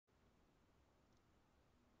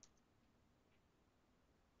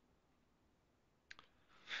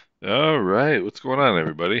All right, what's going on,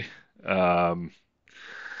 everybody? Um,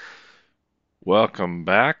 Welcome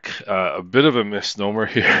back. A bit of a misnomer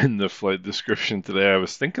here in the flight description today. I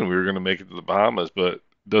was thinking we were going to make it to the Bahamas, but it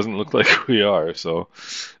doesn't look like we are. So,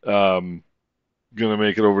 um, gonna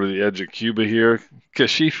make it over to the edge of Cuba here.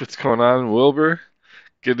 Kashif, what's going on? Wilbur,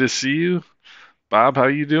 good to see you. Bob, how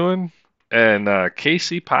you doing? And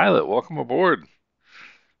KC Pilot, welcome aboard.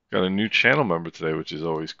 Got a new channel member today, which is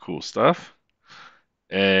always cool stuff.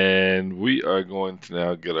 And we are going to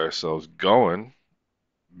now get ourselves going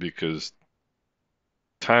because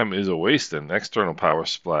time is a wasting. External power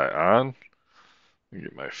supply on.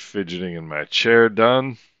 Get my fidgeting in my chair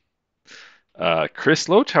done. Chris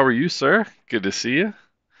Loach, how are you, sir? Good to see you.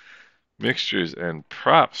 Mixtures and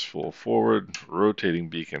props full forward. Rotating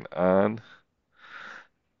beacon on.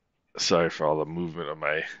 Sorry for all the movement of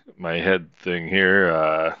my head thing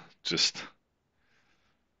here. Just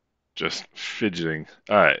fidgeting.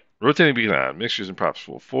 All right. Rotating beacon on. Mixtures and props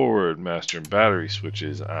full forward. Master and battery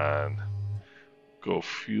switches on. Go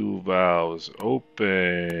fuel valves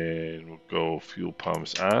open. We'll go fuel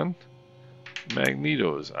pumps on.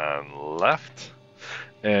 Magnetos on left.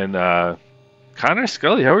 And Connor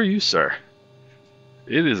Scully, how are you, sir?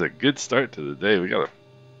 It is a good start to the day. We got a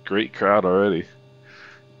great crowd already.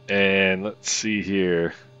 And let's see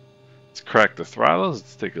here. Let's crack the throttles.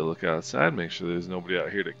 Let's take a look outside. Make sure there's nobody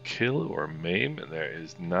out here to kill or maim. And there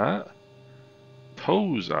is not.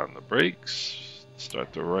 Toes on the brakes.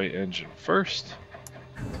 Start the right engine first.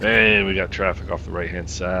 And we got traffic off the right hand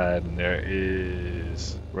side. And there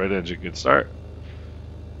is right engine, good start.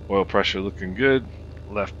 Oil pressure looking good.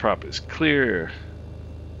 Left prop is clear.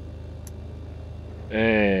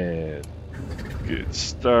 And good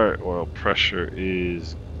start. Oil pressure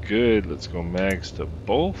is good. Let's go mags to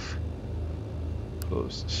both.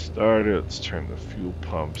 Close the starter. Let's turn the fuel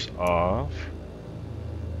pumps off.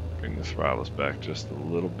 Bring the throttles back just a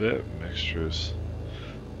little bit. Mixtures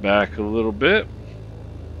back a little bit.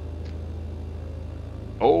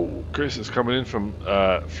 Oh, Chris is coming in from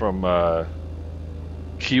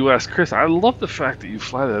Key West. Chris, I love the fact that you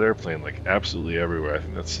fly that airplane like absolutely everywhere. I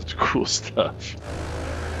think that's such cool stuff.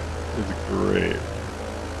 It's great.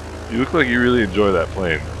 You look like you really enjoy that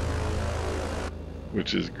plane,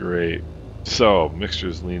 which is great. So,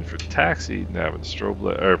 mixtures lean for taxi, nav and strobe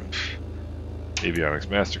light, or avionics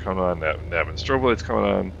master coming on, nav and strobe lights coming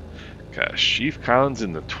on. Got Chief Collins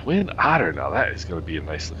in the Twin Otter. Now that is going to be a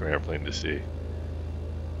nice looking airplane to see.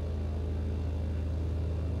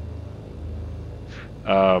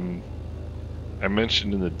 I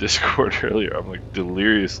mentioned in the Discord earlier, I'm like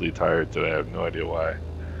deliriously tired today. I have no idea why.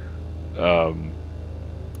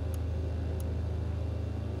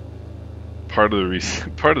 Part of the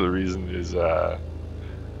reason is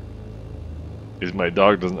my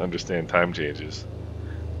dog doesn't understand time changes,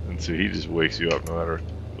 and so he just wakes you up no matter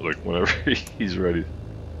like whenever he's ready,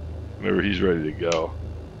 to go,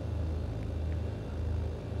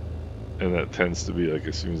 and that tends to be like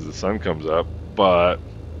as soon as the sun comes up. But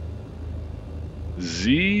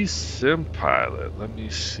Z Sim Pilot, let me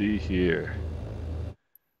see here.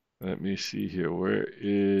 Where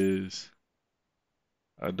is?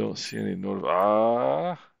 I don't see any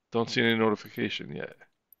don't see any notification yet,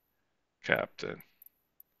 Captain.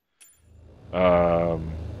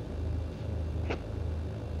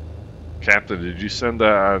 Captain, did you send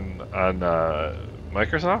that on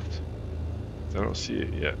Microsoft? I don't see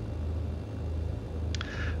it yet.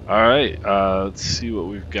 All right, let's see what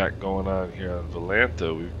we've got going on here on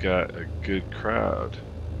Volanta. We've got a good crowd.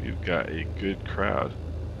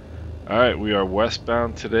 All right, we are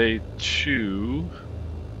westbound today to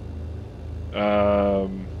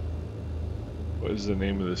what is the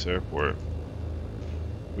name of this airport?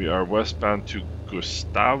 We are westbound to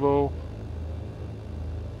Gustavo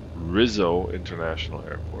Rizzo International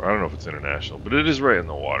Airport. I don't know if it's international, but it is right in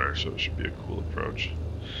the water, so it should be a cool approach.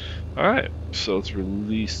 Alright, so let's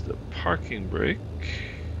release the parking brake.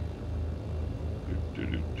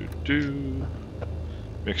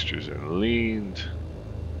 Mixtures and leaned.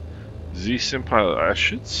 Z-Sim Pilot, I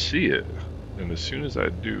should see it. And as soon as I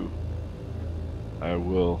do, I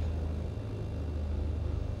will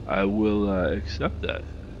accept that.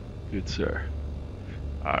 Good sir.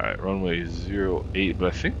 Alright, runway 08,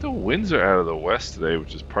 but I think the winds are out of the west today,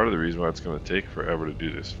 which is part of the reason why it's going to take forever to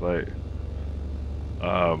do this flight.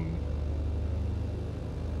 I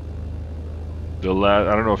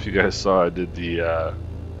don't know if you guys saw, I did the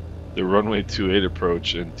runway 28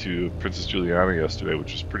 approach into Princess Juliana yesterday,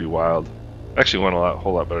 which was pretty wild. Actually went a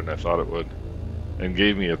whole lot better than I thought it would, and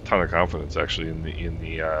gave me a ton of confidence actually in the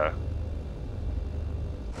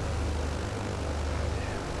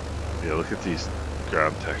yeah, look at these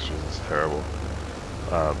ground textures is terrible.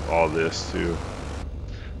 All this too.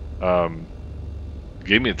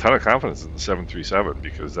 Gave me a ton of confidence in the 737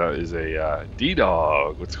 because that is a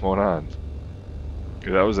D-Dog. What's going on?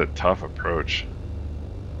 That was a tough approach,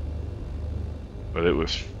 but it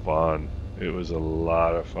was fun. It was a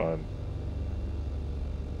lot of fun.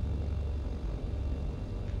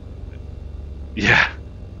 Yeah,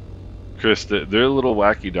 Chris, they're a little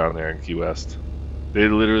wacky down there in Key West. They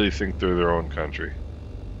literally think they're their own country.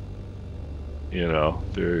 You know,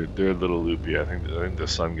 they're a little loopy. I think the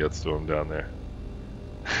sun gets to them down there.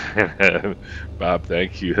 Bob,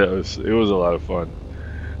 thank you. It was a lot of fun.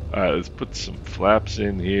 All right, let's put some flaps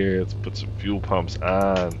in here. Let's put some fuel pumps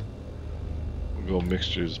on. We'll go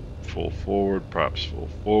mixtures full forward, props full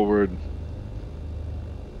forward.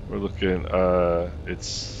 We're looking. Let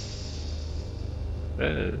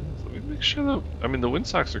me make sure that. I mean, the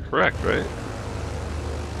windsocks are correct, right?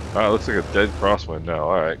 It looks like a dead crosswind now.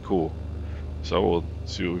 All right, cool. So we'll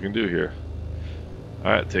see what we can do here.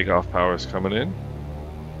 All right, takeoff power is coming in.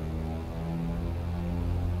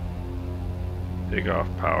 Takeoff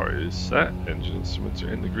power is set. Engine instruments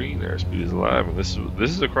are in the green. Airspeed is alive. And this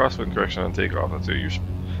is a crosswind correction on takeoff. That's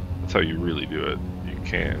how you really do it. You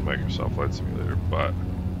can in Microsoft Flight Simulator, but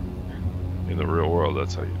in the real world,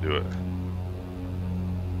 that's how you do it.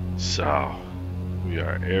 So we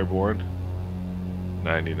are airborne.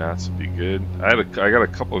 90 knots would be good. I got a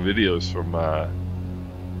couple of videos from as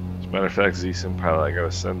a matter of fact, ZSim Pilot, I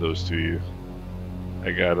gotta send those to you.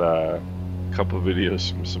 I got a couple of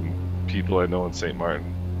videos from some people I know in St.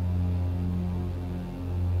 Martin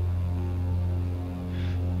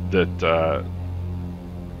that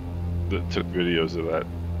took videos of that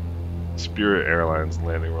Spirit Airlines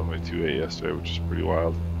landing runway 28 yesterday, which is pretty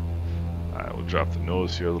wild. Alright, we'll drop the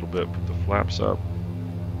nose here a little bit, put the flaps up,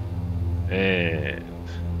 and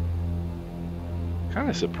kind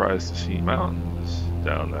of surprised to see mountains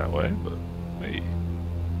down that way, but hey,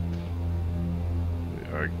 we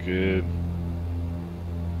are good.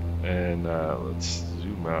 And let's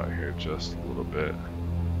zoom out here just a little bit. I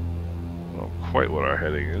don't know quite what our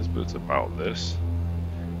heading is, but it's about this.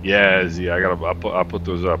 Yeah, Z, I'll put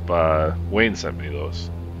those up. Wayne sent me those.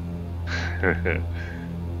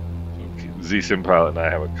 ZSim Pilot and I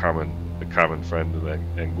have a common friend in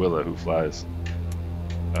Anguilla who flies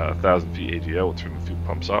 1,000 feet AGL. We'll turn the fuel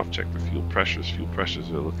pumps off. Check the fuel pressures. Fuel pressures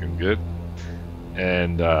are looking good.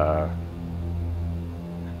 And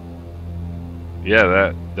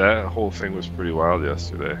yeah, that whole thing was pretty wild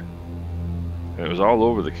yesterday. And it was all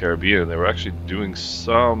over the Caribbean. They were actually doing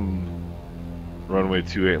some runway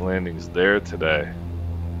 28 landings there today.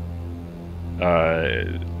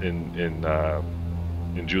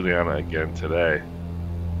 In Juliana again today.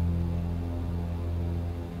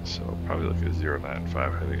 So probably like a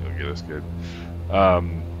 095 heading will get us good.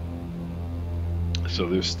 So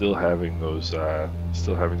they're still having those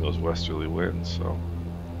westerly winds. So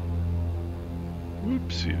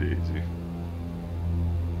whoopsie daisy.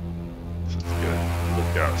 So let's get a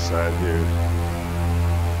look outside here.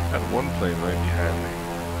 I have one plane right behind me.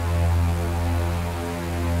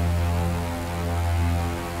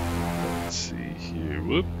 Let's see here.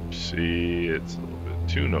 Whoopsie, it's a little bit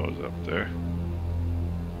too nose up there.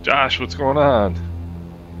 Josh, what's going on?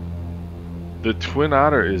 The Twin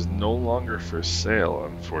Otter is no longer for sale,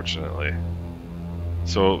 unfortunately.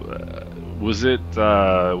 So, was it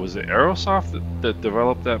Aerosoft that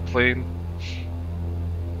developed that plane?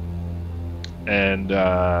 And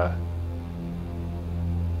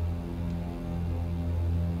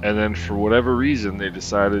then for whatever reason they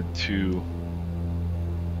decided to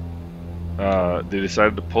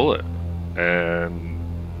pull it, and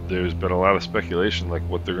there's been a lot of speculation like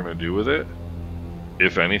what they're going to do with it,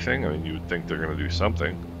 if anything. I mean, you would think they're going to do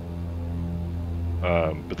something,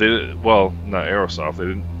 but not Aerosoft.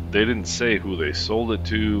 They didn't say who they sold it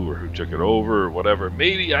to or who took it over or whatever.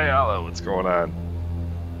 Maybe Ayala, what's going on?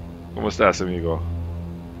 ¿Cómo estás, amigo?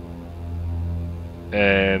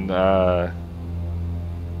 And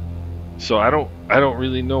so I don't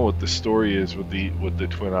really know what the story is with the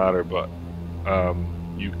Twin Otter, but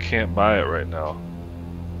you can't buy it right now.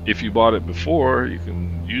 If you bought it before, you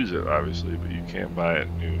can use it obviously, but you can't buy it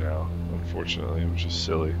new now, unfortunately, which is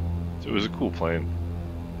silly. So it was a cool plane.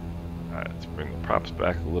 Alright, let's bring the props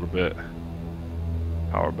back a little bit.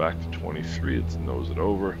 Power back to 23. Let's nose it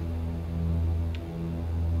over.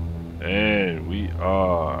 And we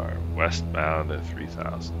are westbound at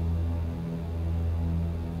 3,000.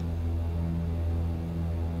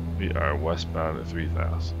 We are westbound at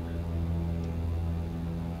 3,000.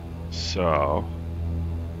 So,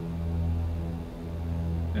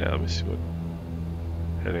 yeah, let me see what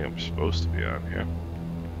heading I'm supposed to be on here.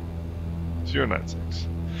 096.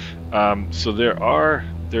 So there are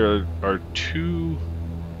two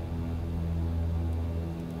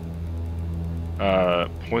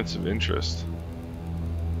points of interest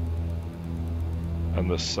on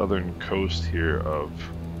the southern coast here of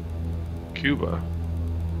Cuba,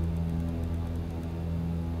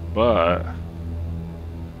 but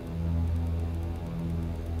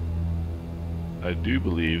I do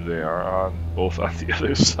believe they are both on the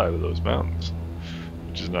other side of those mountains,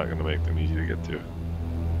 which is not going to make them easy to get to.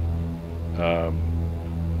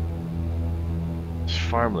 This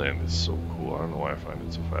farmland is so cool. I don't know why I find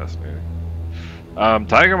it so fascinating.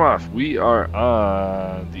 Tiger Moth, we are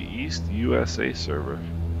on the East USA server.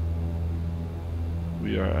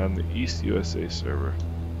 We are on the East USA server.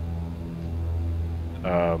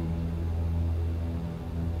 So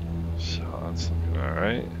that's looking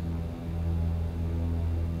alright.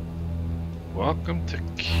 Welcome to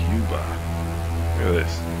Cuba. Look at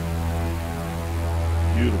this.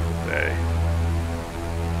 Beautiful day.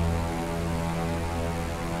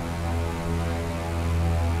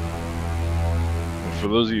 For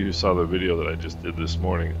those of you who saw the video that I just did this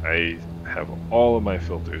morning, I have all of my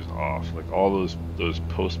filters off, like all those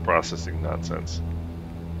post-processing nonsense.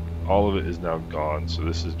 All of it is now gone, so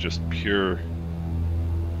this is just pure,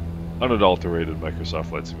 unadulterated Microsoft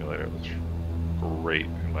Flight Simulator. It looks great,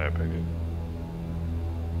 in my opinion.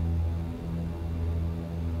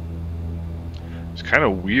 It's kind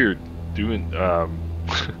of weird doing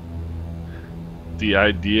the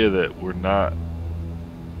idea that we're not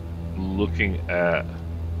looking at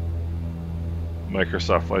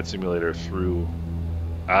Microsoft Flight Simulator through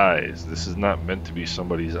eyes. This is not meant to be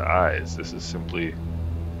somebody's eyes. This is simply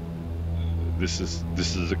this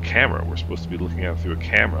is a camera. We're supposed to be looking at it through a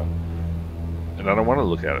camera, and I don't want to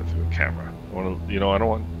look at it through a camera. I want to, I don't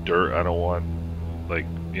want dirt. I don't want, like,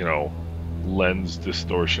 lens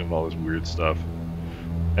distortion, all this weird stuff.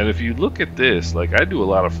 And if you look at this, like, I do a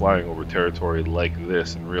lot of flying over territory like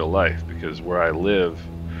this in real life, because where I live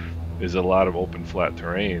is a lot of open flat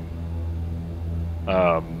terrain,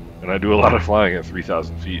 and I do a lot of flying at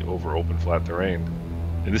 3,000 feet over open flat terrain,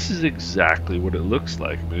 and this is exactly what it looks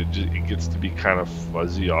like. I mean, it gets to be kind of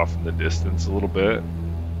fuzzy off in the distance a little bit,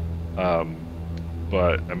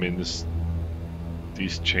 but I mean,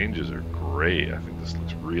 these changes are great. I think this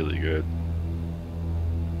looks really good.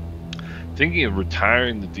 Thinking of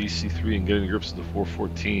retiring the DC-3 and getting to grips with the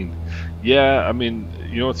 414. Yeah, I mean,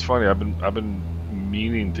 it's funny. I've been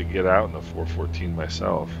meaning to get out in the 414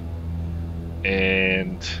 myself,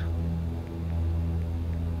 and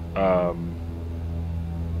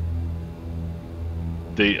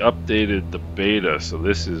they updated the beta, so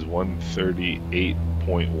this is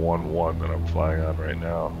 138.11 that I'm flying on right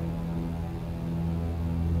now,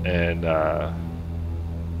 and I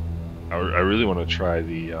really want to try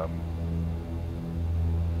the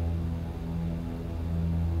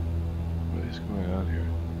what is going on here?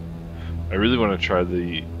 I really want to try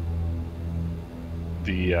the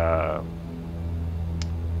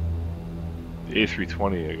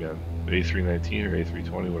A320 again, the A319 or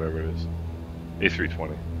A320, whatever it is,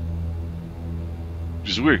 A320. Which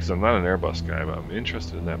is weird because I'm not an Airbus guy, but I'm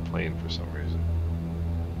interested in that plane for some reason.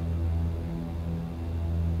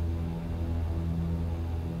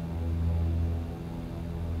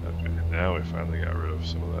 Okay, now we finally got rid of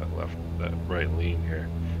some of that right lean here.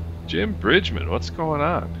 Jim Bridgman, what's going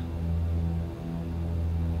on?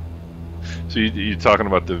 So you're talking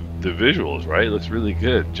about the visuals, right? It looks really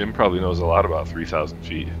good. Jim probably knows a lot about 3,000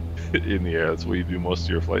 feet in the air. That's where you do most of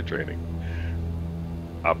your flight training.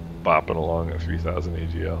 I'm bopping along at 3,000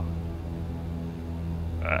 AGL.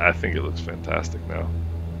 I think it looks fantastic now.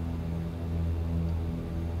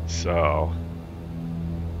 So,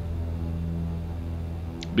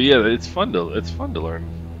 but yeah, it's fun to learn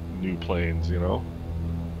new planes,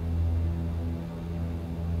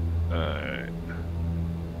 Alright.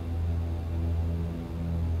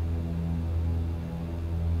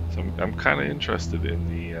 So I'm kind of interested in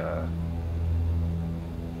the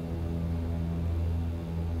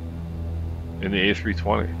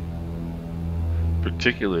A320,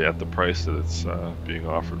 particularly at the price that it's being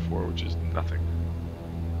offered for, which is nothing.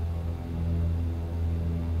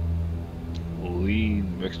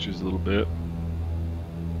 Lean mixtures a little bit,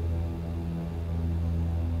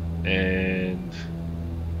 and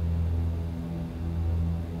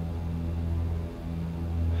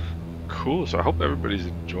cool. So I hope everybody's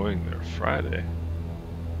enjoying their Friday.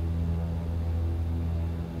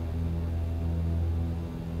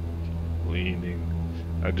 Leaning.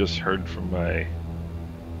 I just heard from my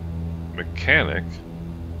mechanic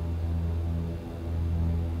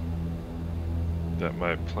that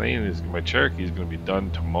my Cherokee is going to be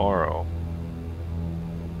done tomorrow.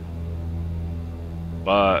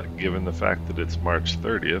 But given the fact that it's March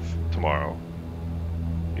 30th, tomorrow,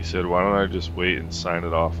 he said, why don't I just wait and sign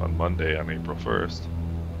it off on Monday on April 1st?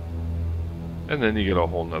 And then you get a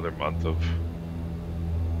whole nother month of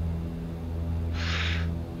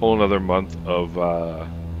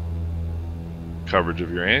coverage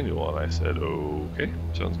of your annual. And I said, okay,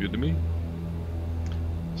 sounds good to me.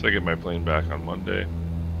 So I get my plane back on Monday,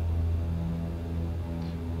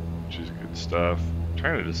 which is good stuff. I'm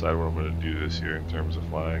trying to decide what I'm going to do this year in terms of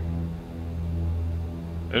flying.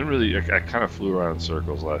 I kind of flew around in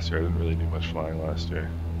circles last year. I didn't really do much flying last year.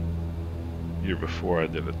 The year before I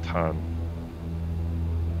did a ton.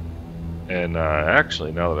 And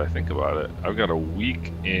actually, now that I think about it, I've got a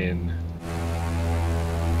week in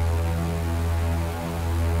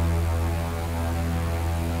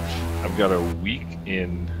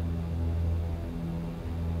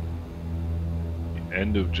the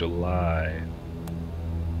end of July.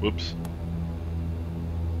 Whoops.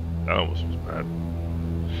 That almost was bad.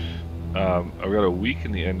 I've got a week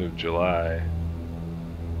in the end of July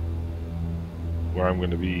where I'm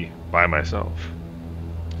going to be by myself.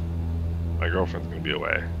 My girlfriend's going to be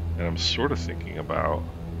away, and I'm sort of thinking about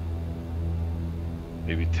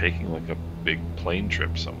maybe taking like a big plane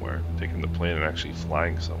trip somewhere, taking the plane and actually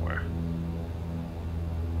flying somewhere.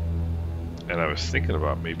 And I was thinking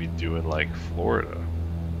about maybe doing like Florida,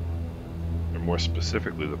 or more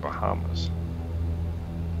specifically the Bahamas.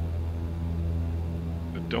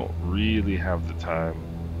 I don't really have the time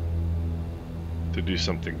to do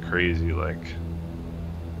something crazy like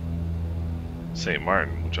St.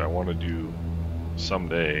 Martin, which I want to do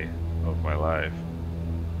someday of my life.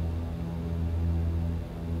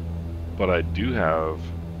 But I do have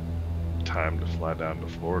time to fly down to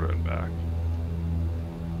Florida and back.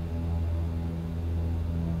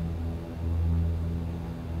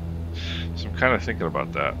 So I'm kind of thinking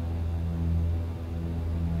about that.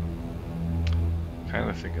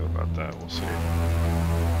 We'll see.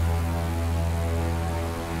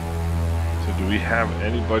 So do we have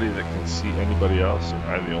anybody that can see anybody else, or am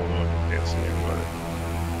I the only one who can't see anybody?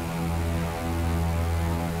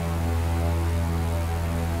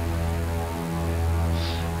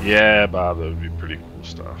 Yeah, Bob, that would be pretty cool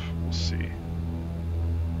stuff. We'll see.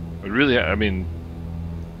 But really, I mean,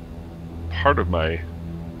 part of my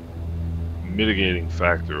mitigating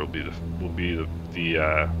factor will be the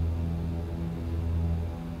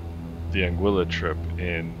Anguilla trip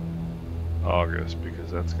in August, because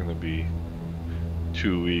that's going to be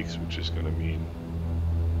 2 weeks, which is going to mean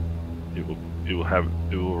it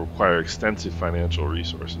will require extensive financial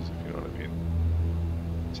resources, if you know what I mean.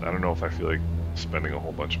 So I don't know if I feel like spending a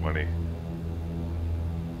whole bunch of money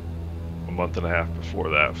a month and a half before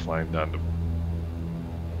that flying down to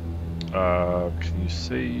can you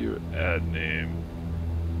say your ad name?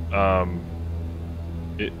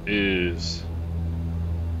 It is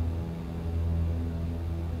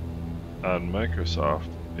on Microsoft.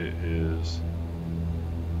 It is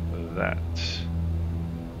that.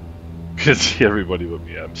 Can see everybody but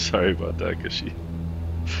me. I'm sorry about that, because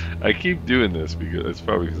I keep doing this because it's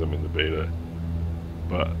probably because I'm in the beta.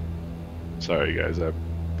 But sorry guys, I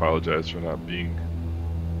apologize for not being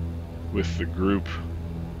with the group.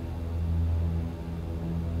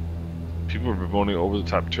 People are bemoaning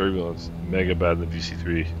over-the-top turbulence, mega bad in the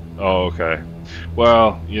DC-3. Oh, okay.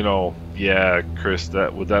 Well, you know, yeah, Chris,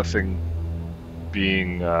 that with that thing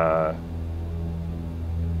being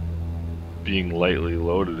lightly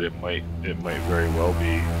loaded, it might very well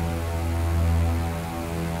be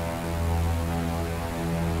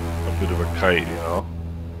a bit of a kite, you know.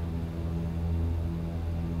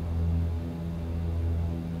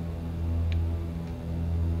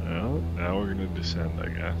 Well, now we're gonna descend, I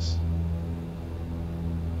guess.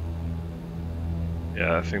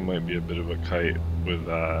 Yeah, that thing might be a bit of a kite with,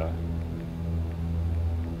 yeah,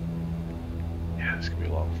 it's gonna be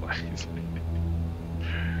a long flight.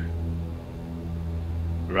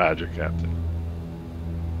 Roger, Captain.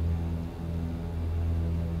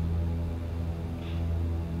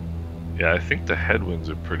 Yeah, I think the headwinds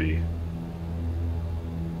are pretty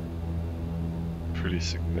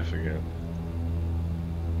significant.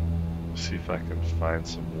 Let's see if I can find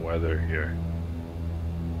some weather here.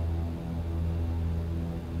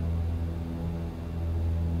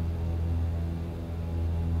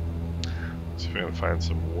 We're going to find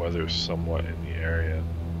some weather somewhat in the area.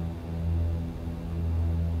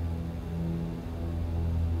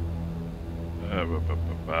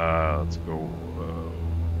 Let's go.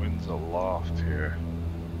 Winds aloft here.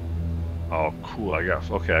 Oh, cool. I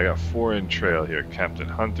got 4 in trail here. Captain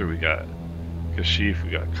Hunter, we got Kashif,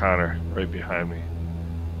 we got Connor right behind me.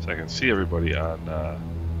 So I can see everybody on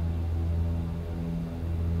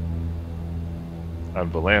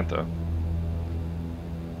Valanta.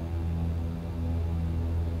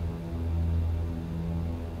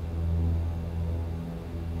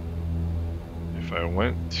 If I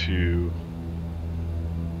went to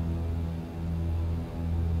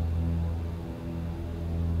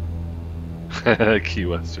Key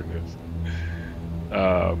Western News.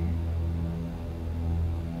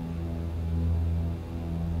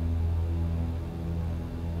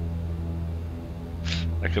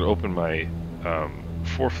 I could open my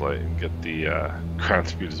ForeFlight and get the ground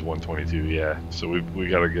speed is 122. Yeah, so we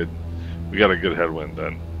got a good headwind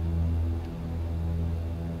then.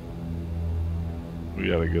 We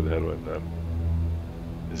got a good headwind then.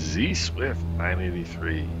 Z Swift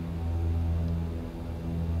 983.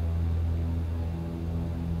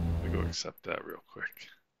 Let me go accept that real quick.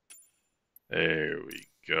 There we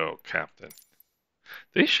go, Captain.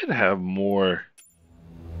 They should have more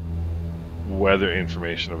weather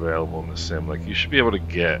information available in the sim. Like, you should be able to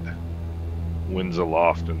get winds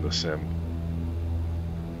aloft in the sim.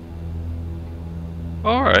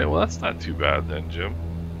 Alright, well that's not too bad then, Jim.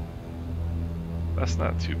 That's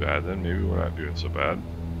not too bad then. Maybe we're not doing so bad.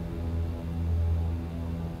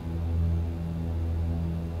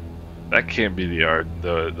 That can't be the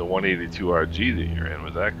 182 RG that you're in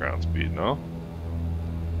with that ground speed, no?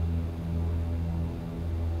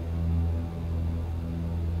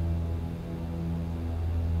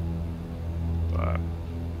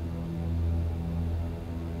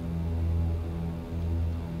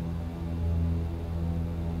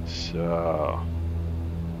 So,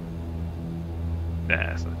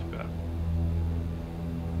 nah, it's not too bad.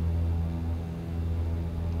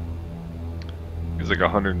 It's like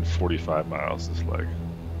 145 miles this leg.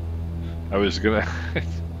 I was gonna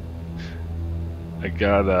I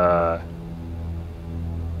got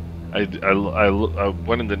I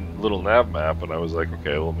went in the little nav map and I was like,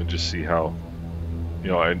 okay, well, let me just see how, you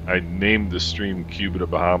know, I named the stream CUBA to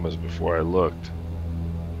Bahamas before I looked.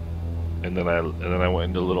 And then I went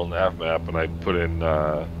into the little nav map and I put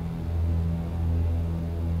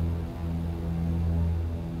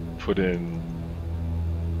in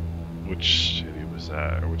which city was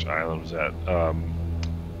that, or which island was that?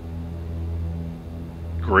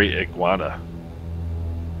 Great Iguana.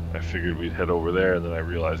 I figured we'd head over there, and then I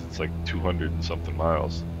realized it's like 200 and something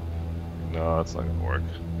miles. No, that's not gonna work.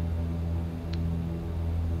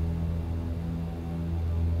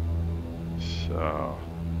 So,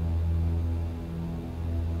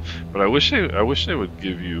 but I wish they would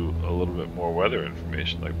give you a little bit more weather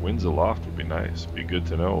information. Like winds aloft would be nice. Be good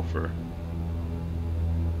to know for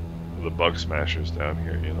the bug smashers down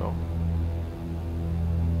here, you know.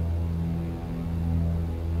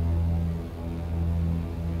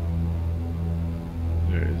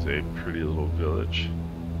 There is a pretty little village.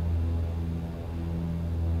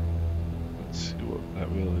 Let's see what that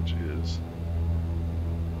village is.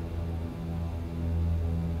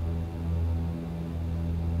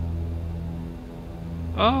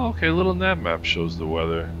 Oh, okay, little nav map shows the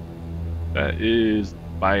weather. That is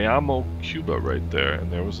Bahamas, Cuba right there,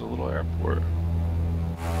 and there was a little airport.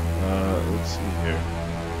 Let's see here.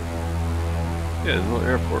 Yeah, there's a little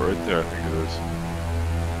airport right there, I think it is.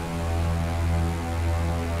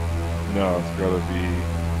 No, it's gotta be...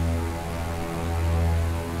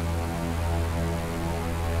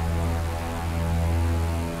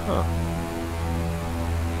 Huh.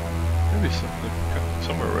 Maybe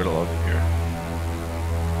somewhere right along here.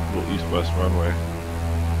 Little east-west runway.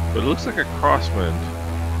 But it looks like a crosswind.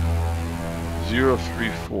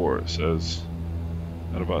 034, it says.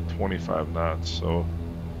 At about 25 knots, so...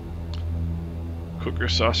 Cooker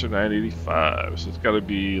Saucer 985, so it's gotta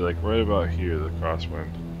be like right about here, the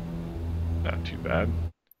crosswind. Not too bad.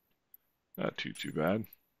 Not too bad.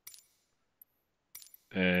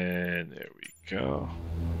 And there we go.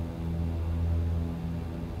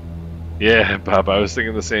 Yeah, Bob, I was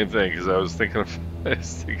thinking the same thing, because I was thinking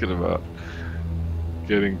about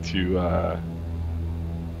getting to I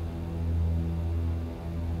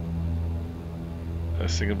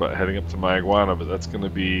was thinking about heading up to my iguana, but that's gonna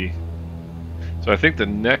be, so I think the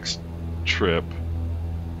next trip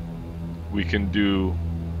we can do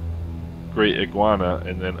Great Iguana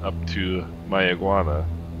and then up to my iguana,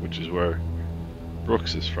 which is where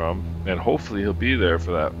Brooks is from, and hopefully he'll be there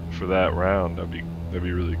for that round. That'd be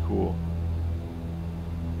really cool.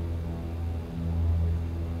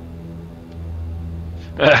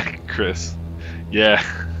 Chris, yeah,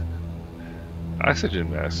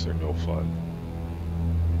 oxygen masks are no fun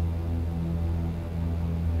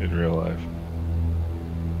in real life.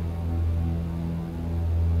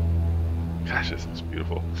 Gosh, this is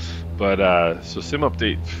beautiful. But so Sim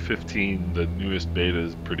Update 15, the newest beta,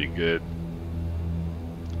 is pretty good.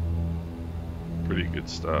 Pretty good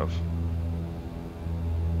stuff.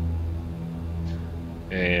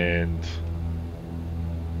 And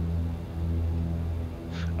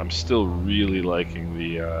I'm still really liking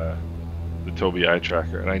the Tobii eye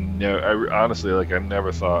tracker, and I honestly, like, I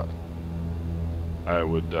never thought I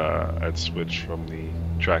would I'd switch from the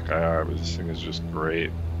Track IR, but this thing is just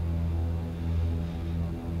great.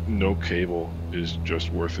 No cable is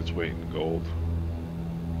just worth its weight in gold.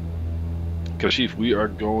 Kashif, we are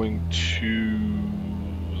going to,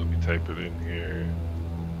 let me type it in here.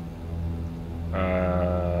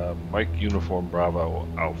 Mike Uniform Bravo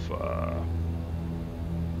Alpha.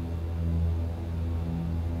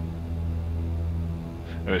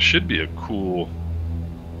 And it should be a cool,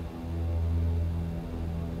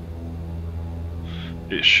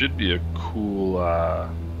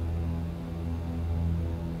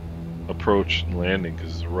 approach and landing,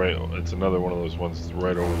 because it's another one of those ones that's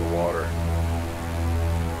right over the water.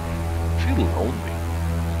 I feel lonely.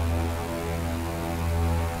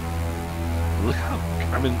 Look how,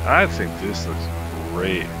 I mean, I think this looks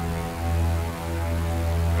great.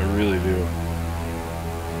 I really do.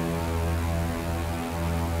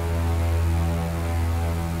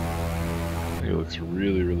 I think it looks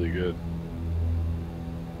really, really good.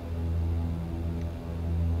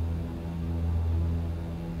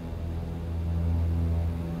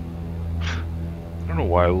 I don't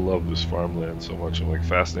know why I love this farmland so much. I'm like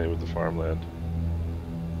fascinated with the farmland.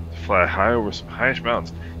 To fly high over some highish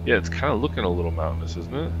mountains. Yeah, it's kind of looking a little mountainous,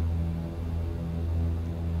 isn't it?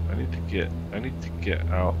 I need to get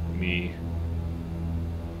out me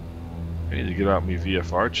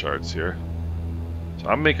VFR charts here. So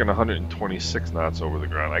I'm making 126 knots over the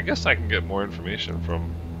ground. I guess I can get more information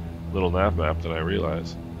from little nav map than I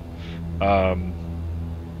realize.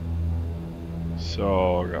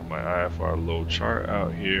 So I got my IFR low chart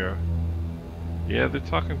out here. Yeah, they're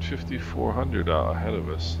talking 5,400 out ahead of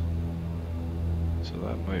us. So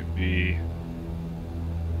that might be.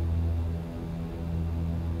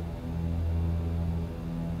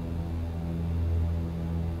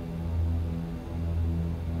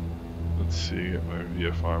 Let's see, get my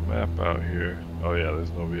VFR map out here. Oh yeah,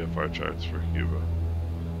 there's no VFR charts for CUBA.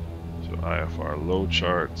 So IFR low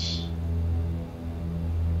charts.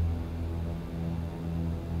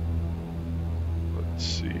 Let's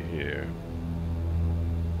see here.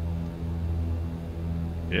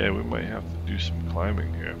 Yeah, we might have to do some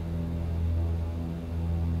climbing here.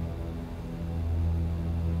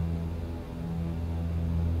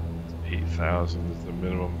 It's 8,000 is the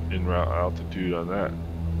minimum en-route altitude on that.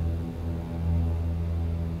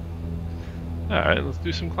 Alright, let's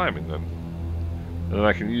do some climbing then. And then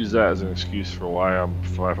I can use that as an excuse for why I'm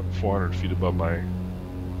 400 feet above my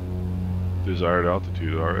desired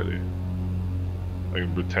altitude already. I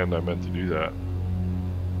can pretend I meant to do that.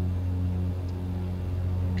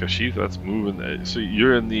 Kashif, that's moving. So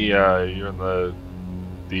you're in the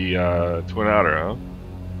Twin Otter, huh?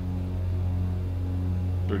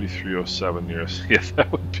 3307 near us. Yeah,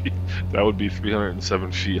 that would be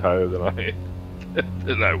 307 feet higher than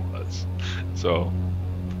I was. So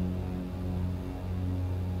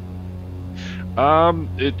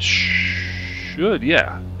it should,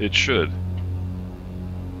 yeah, it should.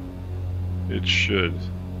 It should.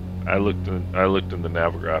 I looked in the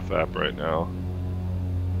Navigraph app right now.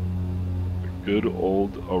 Good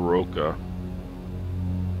old Oroka.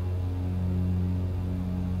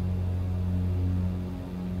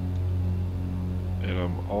 And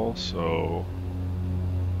I'm also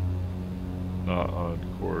not on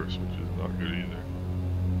course, which is not good either.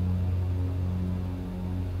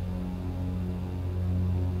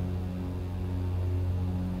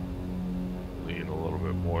 Lean a little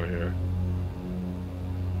bit more here.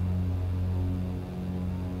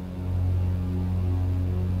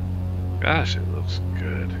 Gosh, it looks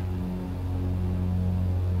good.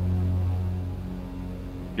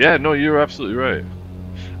 Yeah, no, you're absolutely right.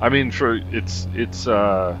 I mean, the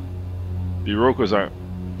Orokas aren't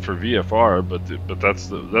for VFR, but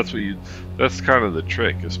that's kind of the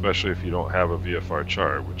trick, especially if you don't have a VFR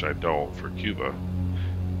chart, which I don't for CUBA.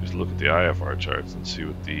 Just look at the IFR charts and see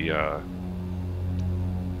what the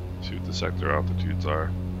sector altitudes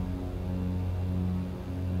are.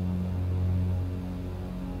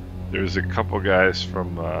 There's a couple guys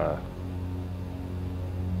from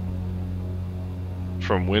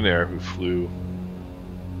Winair who flew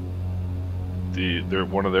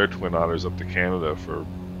one of their Twin Otters up to Canada for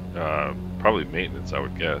probably maintenance, I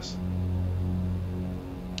would guess.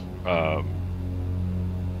 It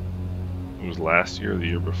was last year or the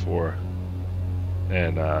year before.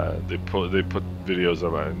 and they put videos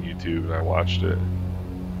of it on YouTube, and I watched it.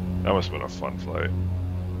 That must have been a fun flight.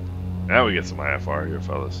 Now we get some IFR here,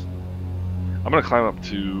 fellas. I'm gonna climb up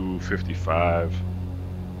to 55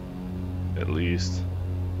 at least.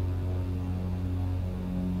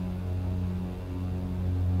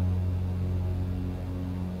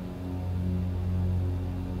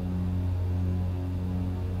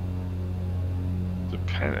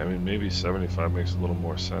 I mean, maybe 75 makes a little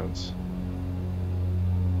more sense.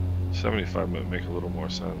 75 might make a little more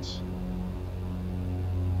sense.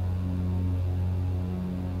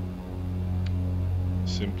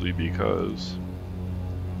 Simply because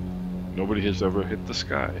nobody has ever hit the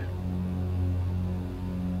sky.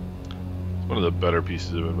 It's one of the better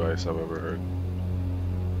pieces of advice I've ever heard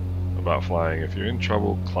about flying. If you're in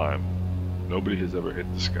trouble, climb. Nobody has ever hit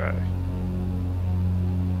the sky.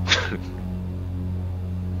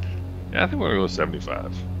 Yeah, I think we're gonna go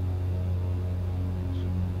 75.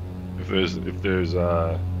 If there's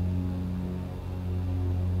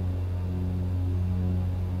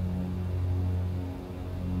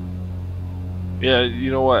yeah,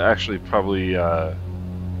 you know what? Actually, probably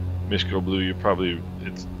Mishko Blue. You probably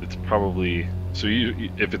it's probably so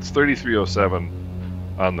if it's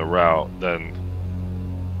 3307 on the route, then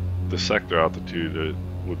the sector altitude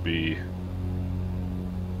would be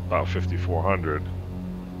about 5400.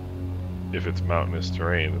 If it's mountainous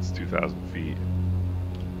terrain, it's 2,000 feet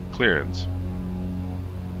clearance.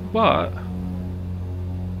 But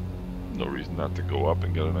no reason not to go up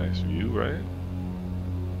and get a nice view, right?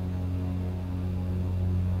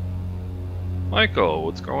 Michael,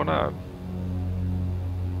 what's going on?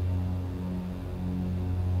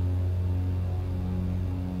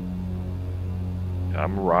 Yeah,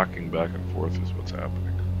 I'm rocking back and forth is what's happening.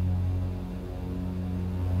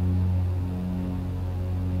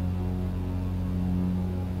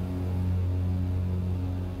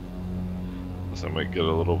 I might get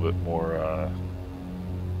a little bit more,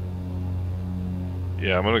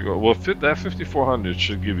 yeah, I'm gonna go, well, that 5400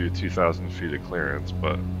 should give you 2,000 feet of clearance,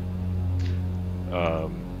 but,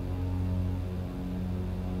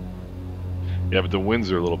 yeah, but the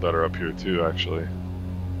winds are a little better up here too, actually,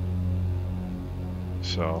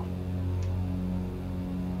 so,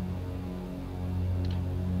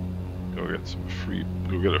 go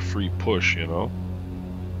get a free push, you know?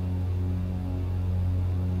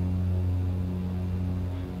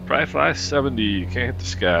 Probably fly 70, you can't hit the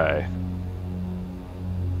sky.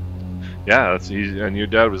 Yeah, that's easy, and your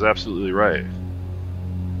dad was absolutely right.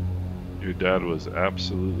 Your dad was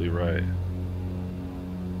absolutely right.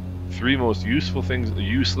 3 most useless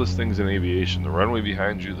things in aviation: the runway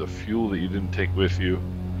behind you, the fuel that you didn't take with you,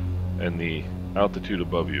 and the altitude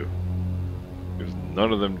above you. Because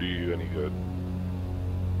none of them do you any good.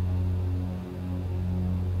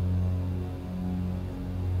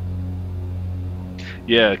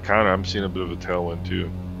 Yeah, Connor, I'm seeing a bit of a tailwind too.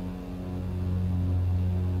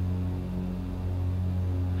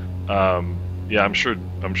 Yeah, I'm sure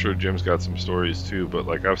Jim's got some stories too, but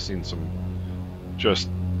like I've seen some just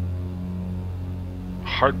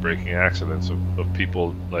heartbreaking accidents of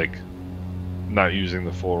people like not using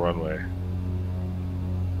the full runway.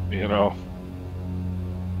 You know,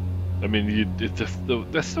 I mean, that's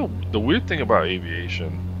the weird thing about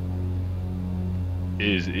aviation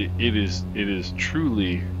is it is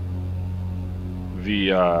truly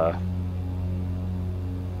the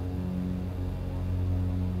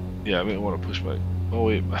yeah, I mean, I want to push my, oh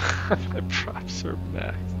wait, my props are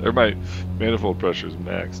maxed, or my manifold pressure is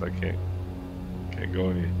maxed. I can't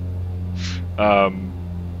go any.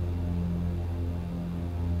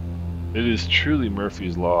 It is truly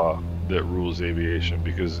Murphy's Law that rules aviation,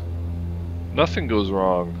 because nothing goes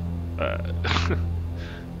wrong,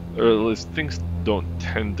 or at least things don't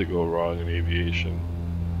tend to go wrong in aviation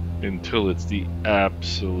until it's the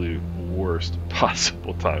absolute worst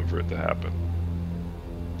possible time for it to happen.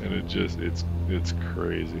 And it's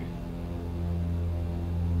crazy.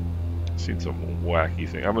 I've seen some wacky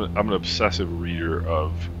thing. I'm an obsessive reader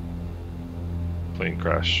of plane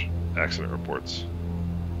crash accident reports.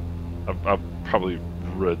 I've probably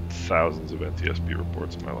read thousands of NTSB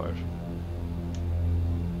reports in my life,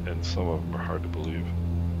 and some of them are hard to believe.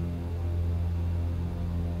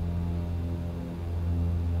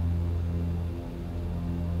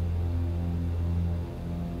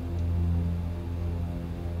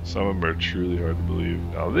 Some of them are truly hard to believe.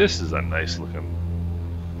 Now this is a nice looking.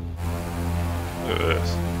 Look at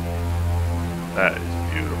this. That is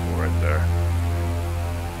beautiful right there.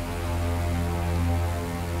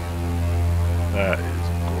 That is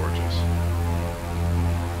gorgeous.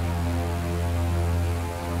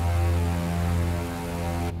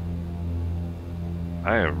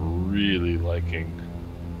 I am really liking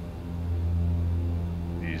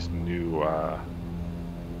these new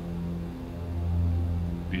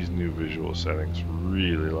visual settings.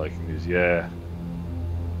 Really liking these. Yeah.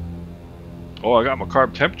 Oh, I got my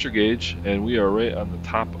carb temperature gauge, and we are right on the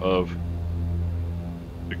top of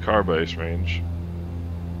the carb ice range.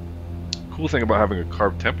 Cool thing about having a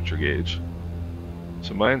carb temperature gauge.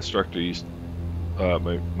 So my instructor used no.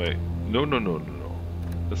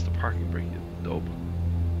 That's the parking brake, you dope.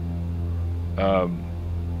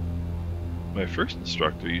 My first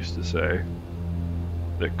instructor used to say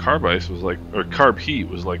that carb ice was like, or carb heat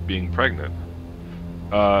was like being pregnant.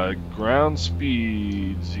 Ground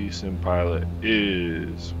speed ZSim pilot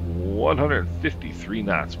is 153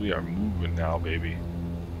 knots. We are moving now, baby.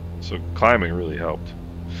 So climbing really helped.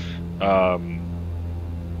 I'm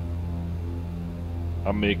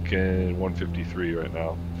making 153 right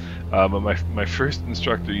now. But my first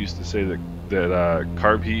instructor used to say that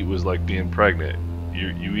carb heat was like being pregnant.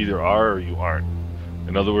 You either are or you aren't.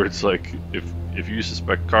 In other words, like if you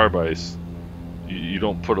suspect carb ice, you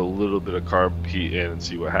don't put a little bit of carb heat in and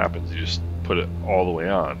see what happens. You just put it all the way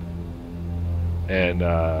on. And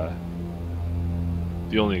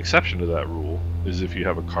the only exception to that rule is if you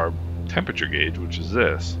have a carb temperature gauge, which is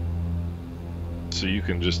this. So you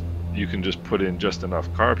can just put in just enough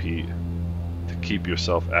carb heat to keep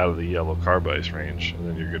yourself out of the yellow carb ice range, and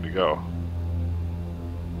then you're good to go.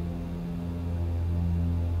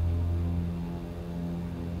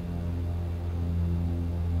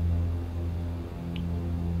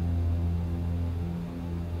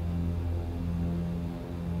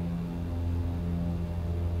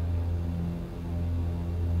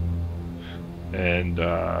 And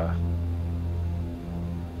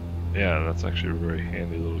yeah, that's actually a very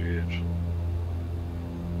handy little gauge.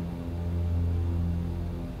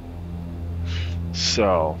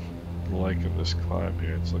 So, liking this climb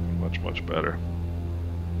here, it's looking much better.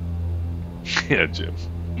 Yeah, Jim.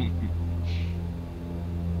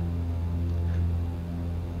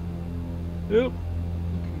 Yep,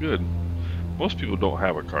 looking good. Most people don't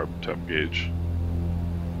have a carb temp gauge.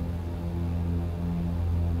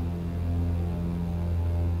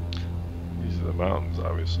 These are the mountains,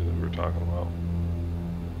 obviously, that we were talking about.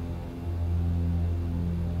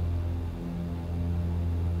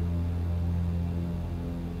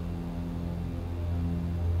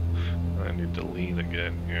 I need to lean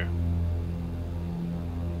again here.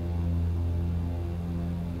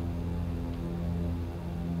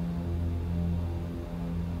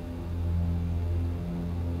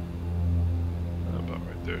 About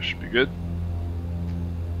right there should be good.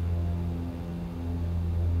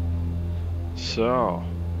 So,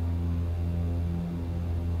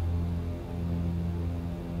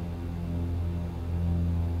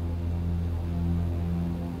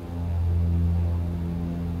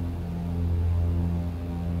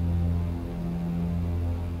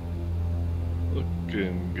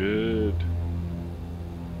 looking good.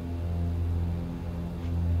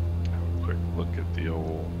 Have a quick look at the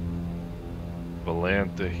old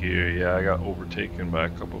Valanta here. Yeah, I got overtaken by a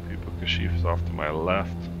couple people. Kashif's off to my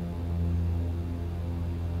left.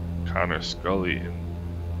 Connor Scully in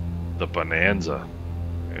the Bonanza.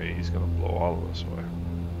 Yeah, he's gonna blow all of us away.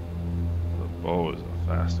 The Bow is a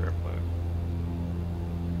fast airplane.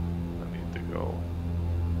 I need to go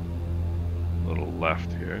a little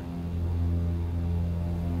left here.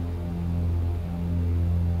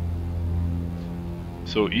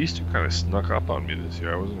 So Easter kind of snuck up on me this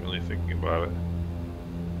year. I wasn't really thinking about it.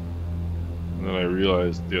 And then I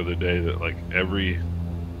realized the other day that like I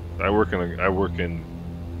work in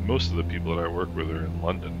most of the people that I work with are in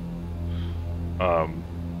London.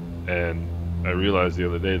 And I realized the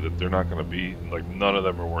other day that they're not going to be, like, none of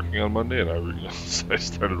them are working on Monday, and I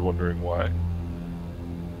started wondering why.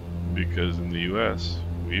 Because in the US,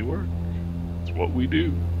 we work. It's what we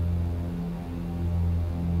do.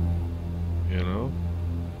 You know?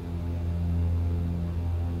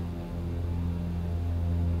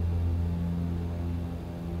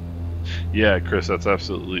 Yeah, Chris, that's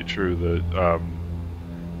absolutely true. That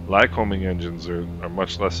Lycoming engines are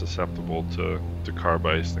much less susceptible to carb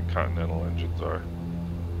ice than Continental engines are.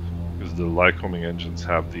 Because the Lycoming engines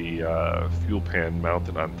have the fuel pan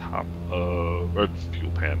mounted on top of, or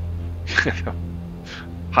fuel pan,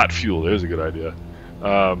 hot fuel, there's a good idea.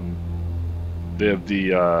 They have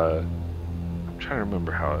the, I'm trying to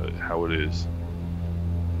remember how it is.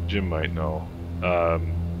 Jim might know.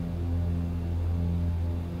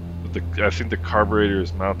 I think the carburetor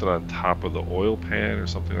is mounted on top of the oil pan or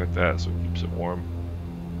something like that, so it keeps it warm.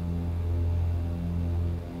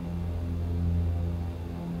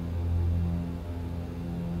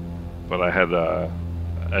 But I had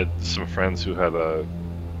I had some friends who had it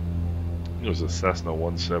was a Cessna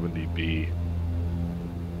 170B,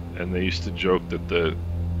 and they used to joke that the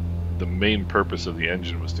main purpose of the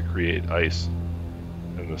engine was to create ice,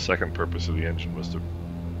 and the second purpose of the engine was to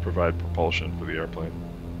provide propulsion for the airplane.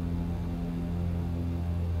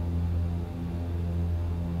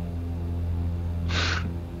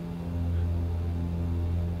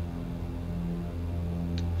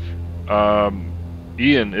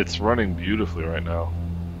 Ian, it's running beautifully right now.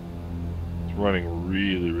 It's running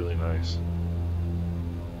really, really nice.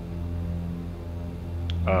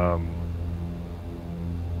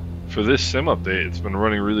 For this sim update, it's been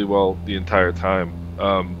running really well the entire time.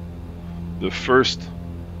 The first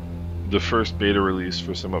beta release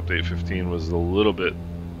for sim update 15 was a little bit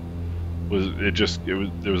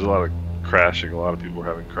there was a lot of crashing. A lot of people were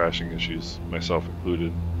having crashing issues, myself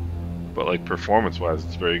included. But like performance-wise,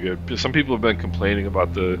 it's very good. Some people have been complaining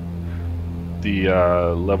about the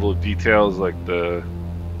level of details, like the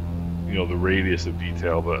radius of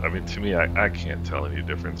detail. But I mean, to me, I can't tell any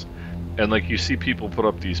difference. And like you see people put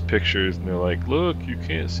up these pictures, and they're like, "Look, you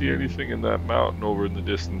can't see anything in that mountain over in the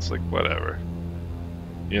distance." Like whatever,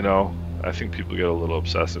 I think people get a little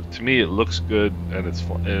obsessive. To me, it looks good and it's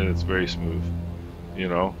fun, and it's very smooth.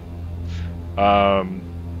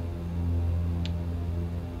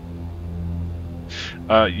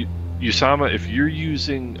 Usama, if you're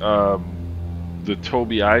using the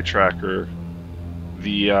Tobii eye tracker,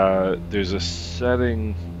 there's a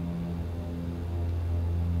setting.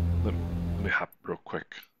 Let me hop real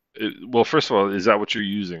quick. Well, first of all, is that what you're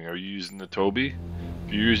using? Are you using the Tobii?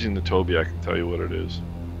 If you're using the Tobii, I can tell you what it is.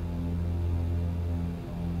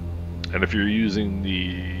 And if you're using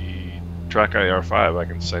the Track IR5, I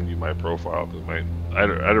can send you my profile, because I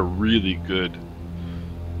had a really good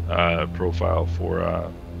profile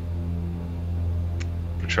for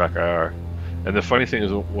Track IR. And the funny thing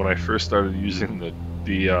is, when I first started using the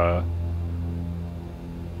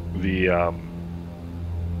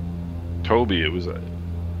Tobii,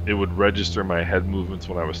 it would register my head movements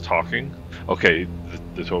when I was talking. Okay,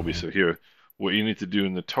 the Tobii. So here, what you need to do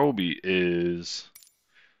in the Tobii is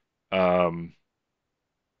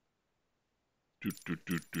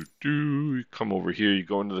you come over here, you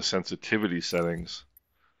go into the sensitivity settings,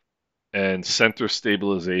 and center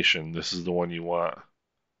stabilization. This is the one you want.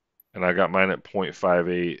 And I got mine at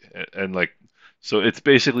 0.58, and like, so it's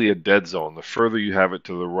basically a dead zone. The further you have it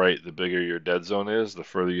to the right, the bigger your dead zone is. The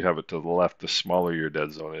further you have it to the left, the smaller your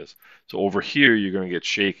dead zone is. So over here, you're going to get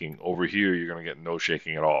shaking. Over here, you're going to get no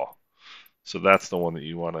shaking at all. So that's the one that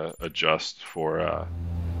you want to adjust for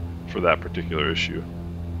that particular issue.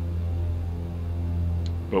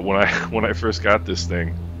 But when I first got this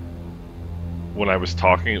thing, when I was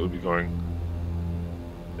talking, it would be going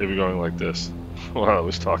like this while I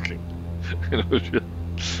was talking.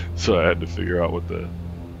 So I had to figure out what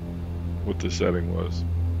the setting was.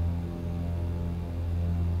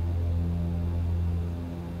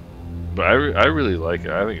 But I really like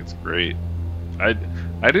it. I think it's great. I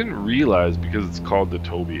didn't realize, because it's called the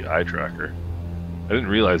Tobii eye tracker, I didn't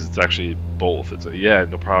realize it's actually both. Yeah,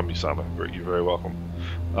 no problem, Usama. You're very welcome.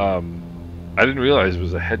 I didn't realize it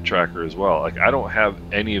was a head tracker as well. Like, I don't have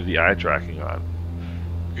any of the eye tracking on,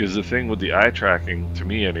 because the thing with the eye tracking, to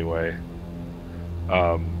me anyway,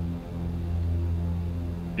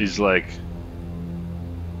 is like,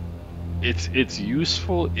 it's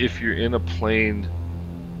useful if you're in a plane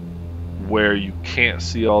where you can't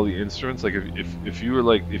see all the instruments. Like if you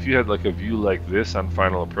had like a view like this on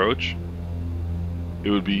final approach, it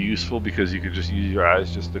would be useful because you could just use your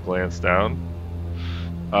eyes just to glance down.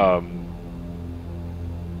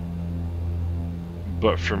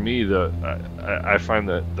 But for me, I find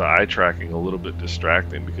that the eye tracking a little bit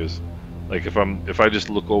distracting, because like if I just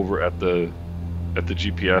look over at the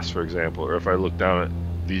GPS, for example, or if I look down at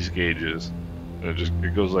these gauges, and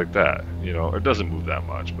it goes like that, it doesn't move that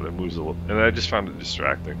much, but it moves a little, and I just found it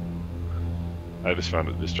distracting. So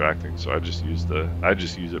I just use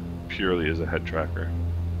it purely as a head tracker,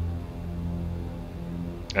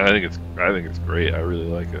 and I think it's great. I really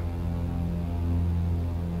like it.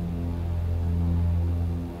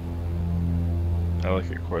 I like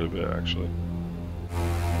it quite a bit, actually.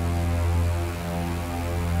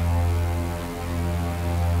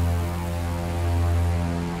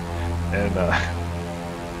 And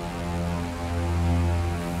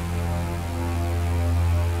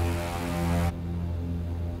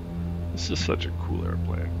this is such a cool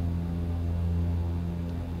airplane.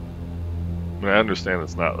 I mean, I understand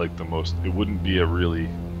it's not like it wouldn't be a really,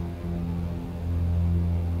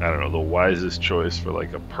 I don't know, the wisest choice for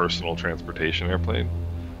like a personal transportation airplane,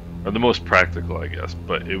 or the most practical, I guess,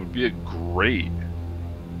 but it would be a great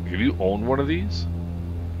if you own one of these,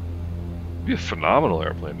 it'd be a phenomenal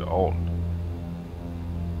airplane to own.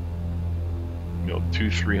 You know,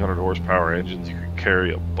 200-300 horsepower engines, you could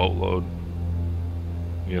carry a boatload.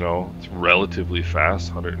 You know, it's relatively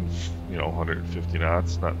fast, 150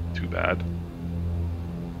 knots, not too bad.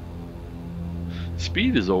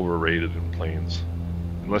 Speed is overrated in planes,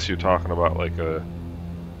 unless you're talking about like a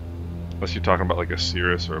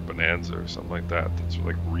Cirrus or a Bonanza or something like that. That's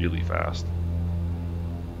like really fast.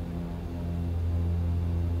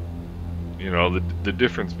 You know, the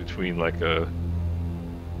difference between like an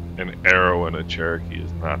Arrow and a Cherokee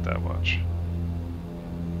is not that much.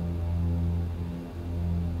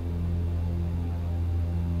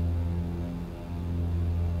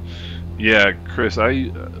 Yeah, Chris,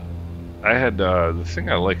 I had the thing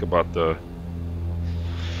I like about the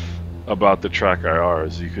track IR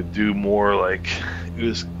is you could do more, like it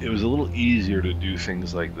was a little easier to do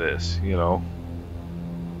things like this, you know.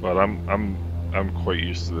 But I'm quite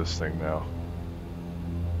used to this thing now.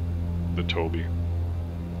 The Toby.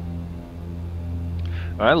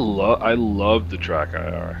 I love the track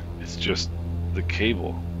IR. It's just the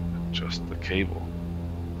cable. Just the cable.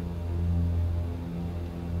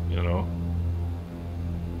 You know?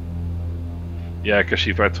 Yeah,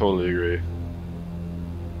 Kashif, I totally agree.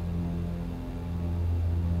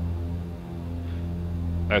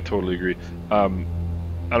 I totally agree. I don't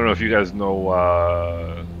know if you guys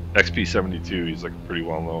know XP72. He's like a pretty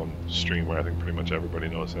well-known streamer. I think pretty much everybody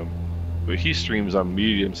knows him. But he streams on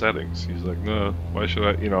medium settings. He's like, no, why should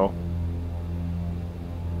I, you know?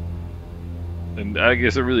 And I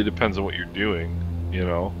guess it really depends on what you're doing, you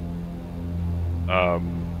know?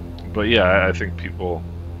 But yeah, I think people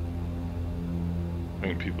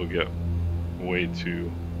get way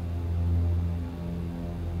too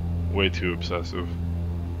obsessive.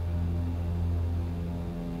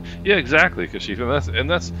 Yeah, exactly, Kashif, and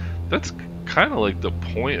that's kind of like the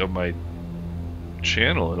point of my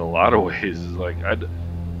channel in a lot of ways. Is like I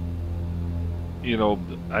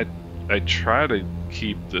try to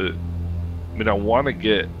keep the. I mean, I want to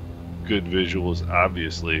get good visuals,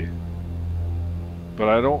 obviously, but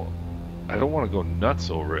I don't want to go nuts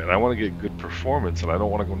over it, and I want to get good performance, and I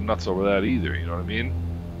don't want to go nuts over that either. You know what I mean?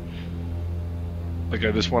 Like,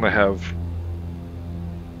 I just want to have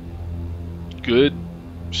good,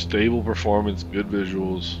 stable performance, good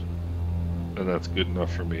visuals, and that's good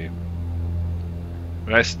enough for me.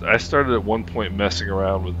 And I started at one point messing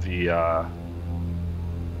around with the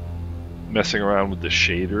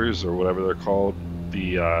shaders, or whatever they're called,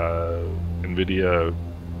 the NVIDIA.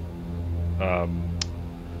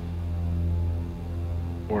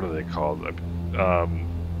 What are they called? I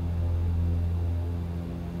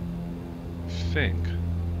think.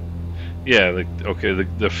 Yeah, like, okay,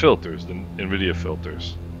 the filters, the NVIDIA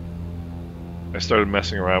filters. I started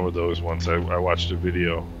messing around with those once. I watched a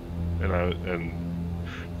video, and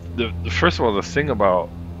the first of all, the thing about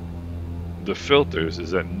the filters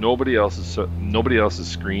is that nobody else's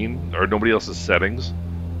screen or nobody else's settings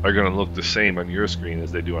are going to look the same on your screen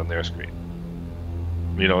as they do on their screen.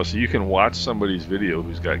 You know, so you can watch somebody's video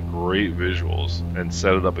who's got great visuals and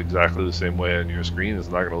set it up exactly the same way on your screen. It's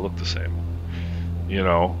not going to look the same. You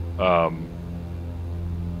know,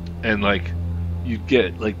 and like you'd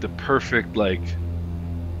get like the perfect like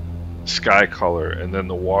sky color, and then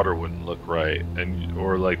the water wouldn't look right, and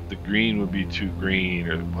or like the green would be too green,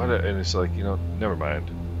 or what, and it's like, you know, never mind.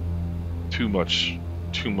 Too much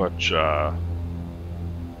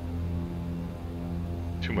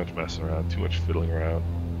messing around, too much fiddling around.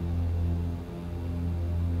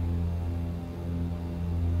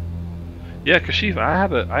 Yeah, Kashif, I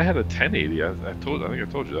had a 1080. I think I told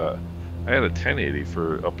you that. I had a 1080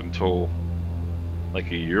 for up until like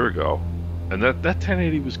a year ago, and that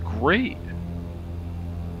 1080 was great.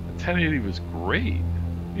 The 1080 was great,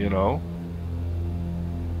 you know.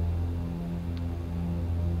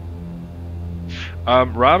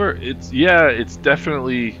 Robert, it's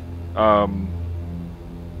definitely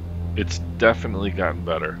gotten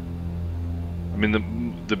better. I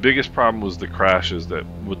mean, the biggest problem was the crashes that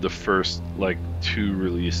with the first like 2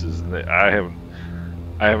 releases, and I haven't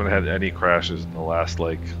had any crashes in the last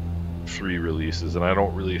like 3 releases, and I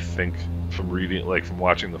don't really think from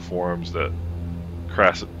watching the forums that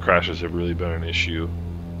crashes have really been an issue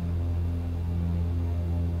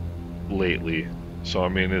lately. So I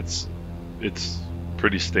mean, it's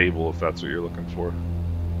pretty stable if that's what you're looking for,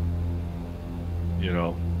 you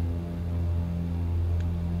know.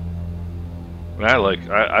 And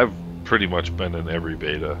I've pretty much been in every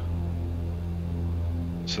beta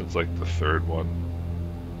since like the 3rd one,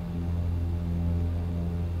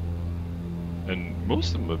 and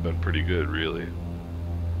most of them have been pretty good, really.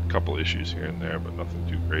 couple issues here and there, but nothing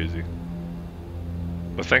too crazy.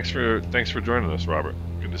 But thanks for joining us, Robert.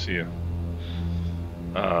 Good to see you.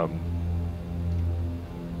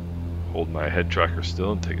 Hold my head tracker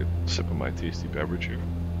still and take a sip of my tasty beverage here.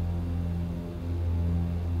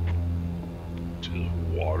 Which is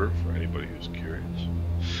water for anybody who's curious.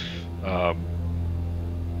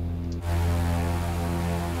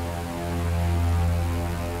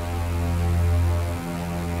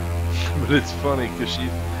 But it's funny because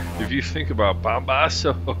if you think about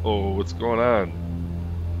Bombasso, what's going on?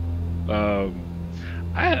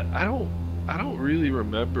 I don't really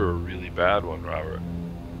remember a really bad one, Robert.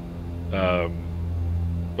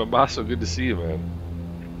 Bombasso, good to see you, man.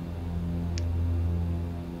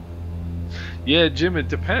 Yeah, Jim, it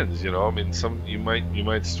depends, you know. I mean, you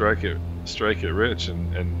might strike it rich,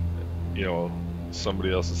 and you know,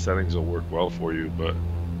 somebody else's settings will work well for you, but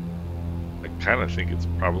I kind of think it's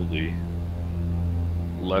probably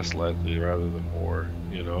less likely rather than more,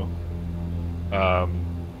 you know.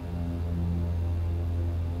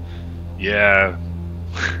 Yeah.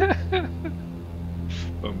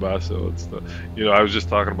 Bombasso, you know, I was just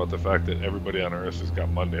talking about the fact that everybody on Earth has got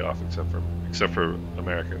Monday off except for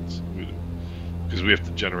Americans, because we have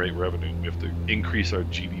to generate revenue, we have to increase our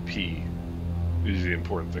GDP. These are the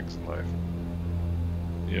important things in life,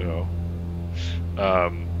 you know.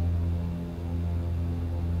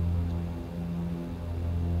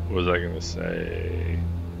 What was I gonna say?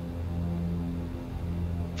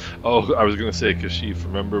 Oh, I was gonna say, Kashif,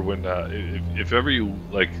 remember when if ever you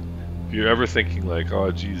like, if you're ever thinking like,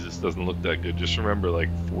 oh Jesus, doesn't look that good, just remember like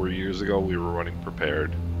 4 years ago we were running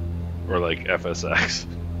Prepared, or like FSX.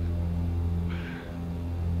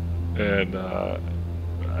 And I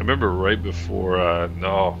remember right before,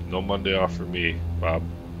 no Monday off for me, Bob.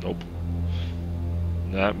 Nope,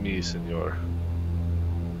 not me, senor.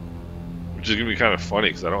 Which is gonna be kind of funny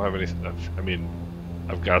because I don't have anything. I mean,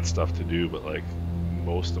 I've got stuff to do, but like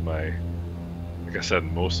most of my, like I said,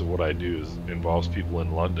 most of what I do involves people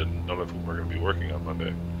in London, none of whom are going to be working on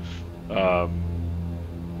Monday.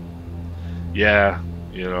 Yeah,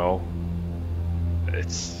 you know,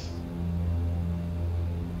 it's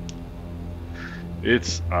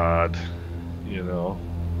odd, you know.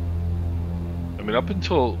 I mean, up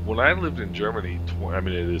until when I lived in Germany, I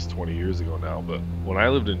mean, it is 20 years ago now, but when I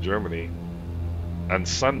lived in Germany, on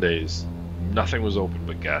Sundays, nothing was open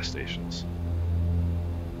but gas stations.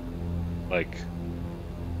 Like,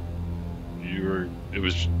 you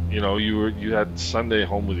had Sunday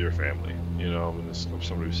home with your family, you know. I mean, there's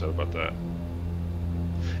somebody who said about that.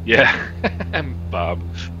 Yeah, Bob.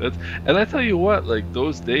 And I tell you what, like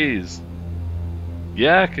those days,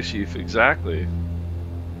 yeah, Kashif, exactly.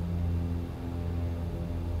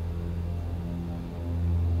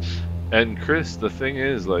 And Chris, the thing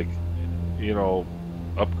is, like, you know,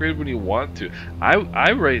 upgrade when you want to.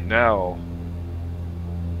 I right now,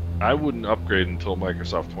 I wouldn't upgrade until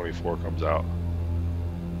Microsoft 24 comes out.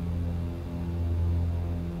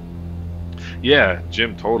 Yeah,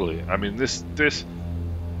 Jim, totally. I mean,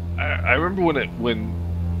 I remember when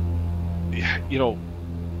you know,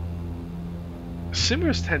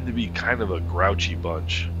 simmers tend to be kind of a grouchy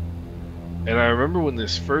bunch. And I remember when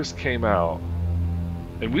this first came out,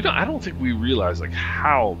 and I don't think we realized like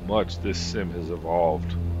how much this sim has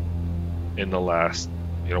evolved in the last,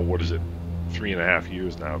 you know, what is it, 3.5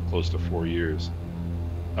 years now, close to 4 years.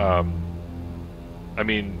 I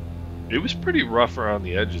mean, it was pretty rough around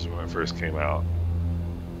the edges when it first came out.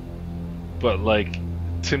 But like,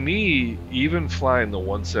 to me, even flying the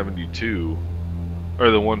 172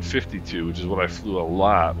 or the 152, which is what I flew a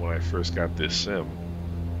lot when I first got this sim,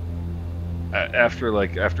 after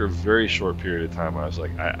a very short period of time, I was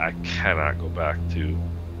like, I cannot go back to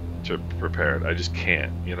Prepared. I just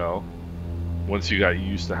can't, you know. Once you got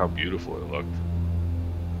used to how beautiful it looked.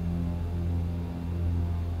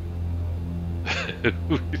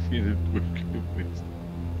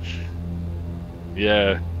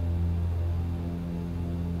 Yeah.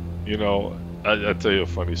 You know, I'll tell you a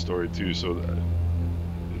funny story too. So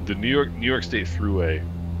the New York State Thruway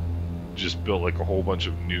just built like a whole bunch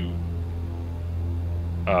of new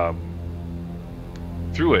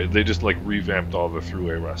Thruway. They just like revamped all the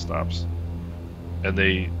Thruway rest stops, and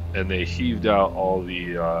they heaved out all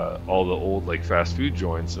the old like fast food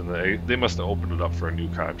joints, and they must have opened it up for a new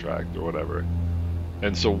contract or whatever.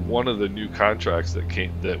 And so one of the new contracts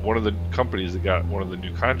one of the companies that got one of the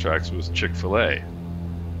new contracts was Chick-fil-A.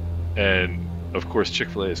 And of course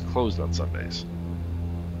Chick-fil-A is closed on Sundays.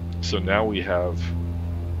 So now we have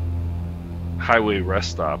highway rest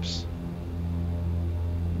stops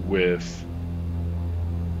with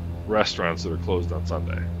restaurants that are closed on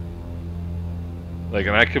Sunday. Like,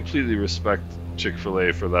 and I completely respect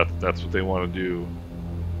Chick-fil-A for that. That's what they want to do.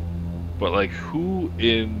 But like, who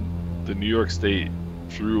in the New York State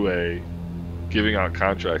Thruway giving out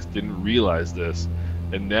contracts didn't realize this?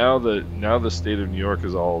 And now the state of New York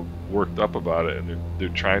is all worked up about it, and they're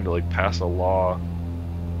trying to like pass a law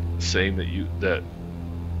saying that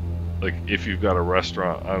like if you've got a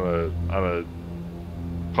restaurant on a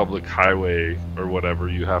public highway or whatever,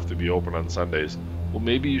 you have to be open on Sundays. Well,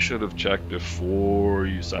 maybe you should have checked before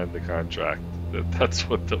you signed the contract. That's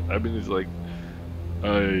what I mean. It's like,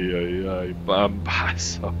 ay,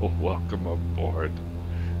 Bombasso, welcome aboard.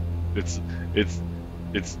 It's it's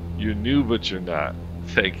you're new, but you're not.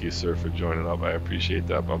 Thank you, sir, for joining up. I appreciate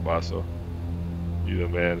that, Bombasso. You the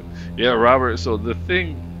man. Yeah, Robert. So the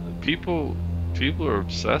thing, people are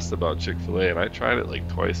obsessed about Chick-fil-A, and I tried it like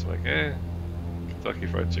twice. I'm like, Kentucky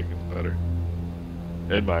Fried Chicken's better,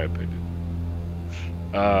 in my opinion.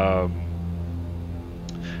 Um,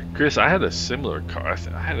 Chris, I had a similar car. I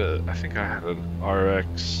think I had an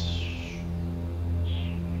RX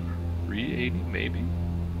 380, maybe.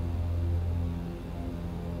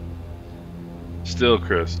 Still,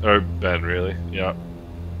 Chris or Ben, really? Yeah.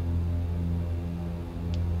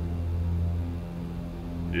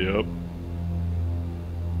 Yep.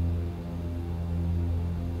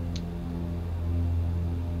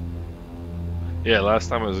 Yeah, last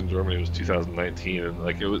time I was in Germany was 2019, and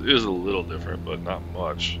like it was a little different, but not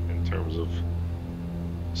much in terms of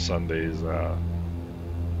Sundays.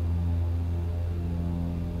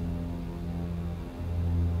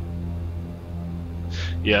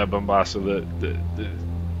 Yeah, Bombassa, the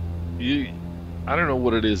you, I don't know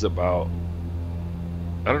what it is about.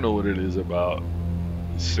 I don't know what it is about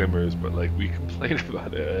Simmers, but like we complain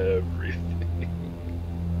about everything.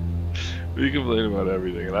 We complain about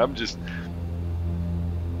everything, and I'm just,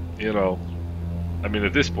 you know, I mean,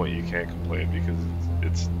 at this point you can't complain because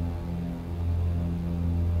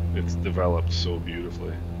it's developed so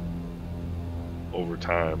beautifully over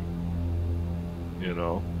time, you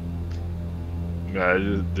know.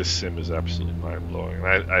 This sim is absolutely mind blowing,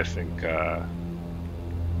 and I think 24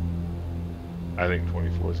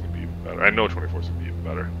 is gonna be even better. I know 24 is gonna be even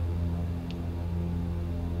better.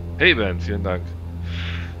 Hey Ben, vielen Dank.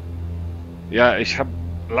 Ja, ich habe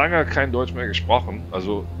lange kein Deutsch mehr gesprochen,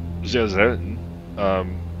 also sehr selten.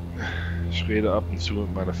 Ähm, Ich rede ab und zu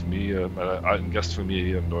mit meiner Familie, meiner alten Gastfamilie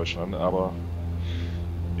hier in Deutschland, aber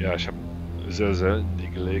ja, ich habe sehr selten die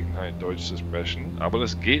Gelegenheit, Deutsch zu sprechen. Aber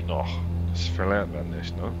das geht noch. Das verlernt man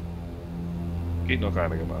nicht, ne? Geht noch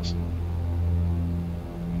einigermaßen.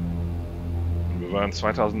 Und wir waren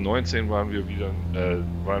 2019 waren wir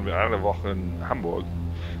eine Woche in Hamburg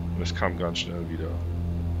und es kam ganz schnell wieder.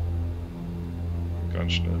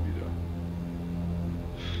 Ganz schnell wieder.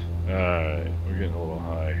 Alright, we're getting a little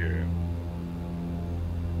high here.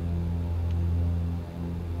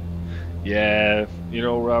 Yeah, you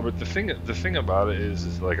know, Robert, the thing about it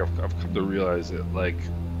is like I've come to realize that like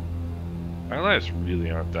our lives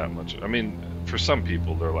really aren't that much. I mean, for some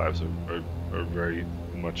people their lives are very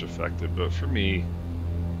much affected, but for me,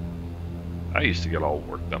 I used to get all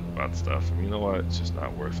worked up about stuff, and you know what? It's just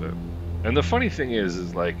not worth it. And the funny thing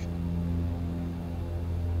is like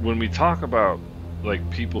when we talk about like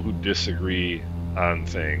people who disagree on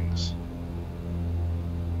things,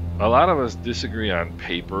 a lot of us disagree on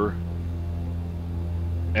paper,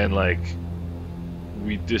 and like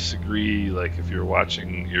we disagree like if you're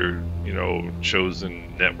watching your, you know,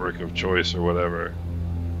 chosen network of choice or whatever,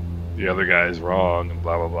 the other guy's wrong and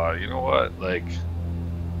blah blah blah. You know what? Like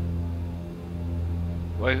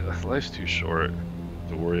life's too short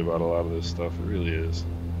to worry about a lot of this stuff. It really is.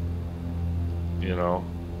 You know,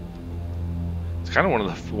 it's kind of one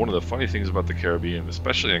of the funny things about the Caribbean,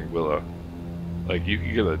 especially Anguilla. Like you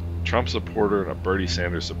could get a Trump supporter and a Bernie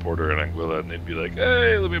Sanders supporter in Anguilla, and they'd be like,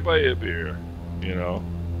 "Hey, let me buy you a beer," you know.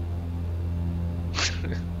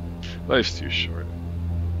 Life's too short.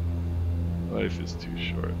 Life is too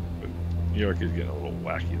short. But New York is getting a little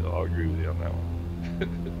wacky, though. I'll agree with you on that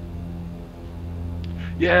one.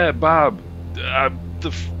 Yeah, Bob.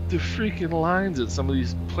 The freaking lines at some of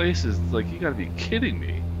these places, it's like you gotta be kidding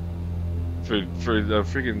me. For the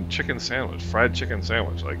freaking chicken sandwich, fried chicken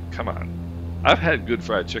sandwich. Like, come on. I've had good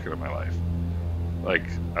fried chicken in my life. Like,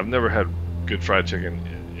 I've never had good fried chicken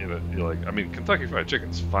like, I mean, Kentucky Fried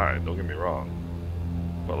Chicken's fine, don't get me wrong.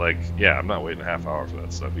 But like, yeah, I'm not waiting a half hour for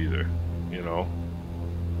that stuff either, you know?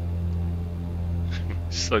 My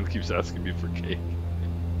son keeps asking me for cake.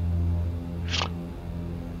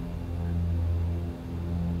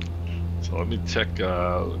 So let me check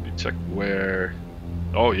where.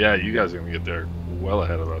 Oh yeah, you guys are gonna get there well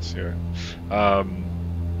ahead of us here.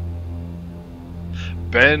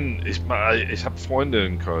 Ben, ich habe Freunde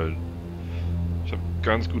in Köln. Ich habe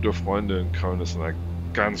ganz gute Freunde in Köln. Das ist eine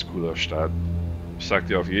ganz coole Stadt. Ich sag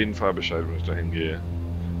dir auf jeden Fall Bescheid, wenn ich da hingehe.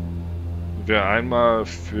 Wer einmal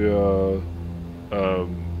für,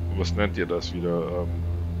 was nennt ihr das wieder?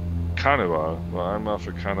 Karneval. War einmal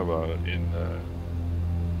für Karneval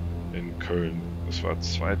in Köln. Das war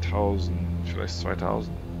 2000, vielleicht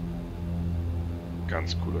 2000.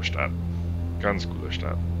 Ganz coole Stadt. Ganz coole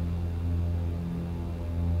Stadt.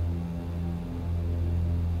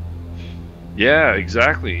 Yeah,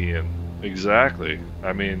 exactly, Ian. Exactly.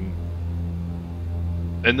 I mean,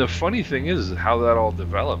 and the funny thing is how that all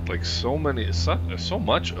developed. Like so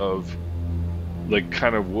much of like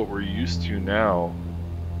kind of what we're used to now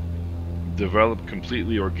developed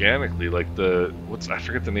completely organically. Like I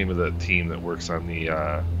forget the name of that team that works on the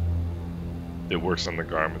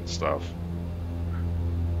garment stuff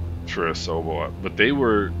for Asobo. But they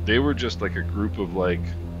were just like a group of like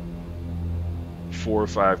 4 or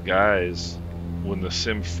 5 guys when the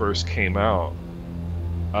sim first came out.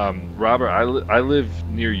 Robert, I live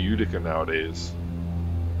near Utica nowadays.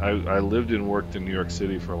 I lived and worked in New York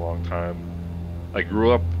City for a long time. I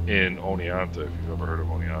grew up in Oneonta, if you've ever heard of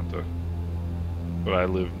Oneonta. But I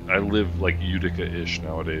live like Utica-ish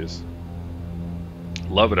nowadays.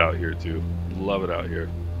 Love it out here too. Love it out here.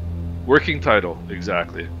 Working title,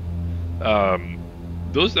 exactly. That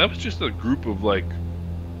was just a group of like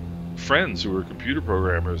friends who were computer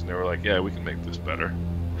programmers, and they were like, yeah, we can make this better.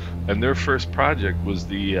 And their first project was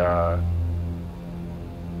the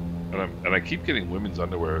and I keep getting women's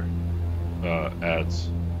underwear ads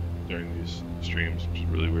during these streams, which is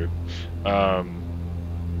really weird.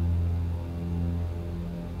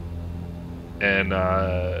 And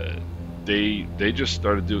they just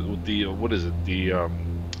started doing the what is it, the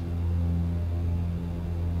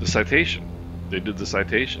citation. They did the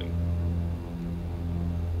citation,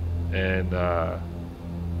 and that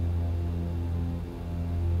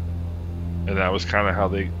was kind of how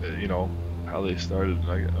they how they started.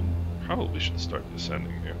 I probably should start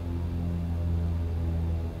descending here.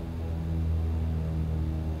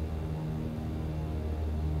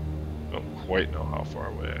 Don't quite know how far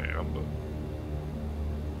away I am, but.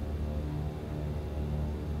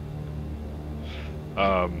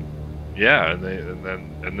 Yeah, and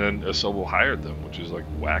then Asobo hired them, which is like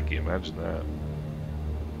wacky. Imagine that.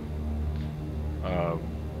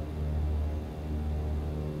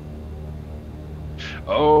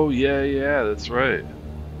 Oh yeah, that's right.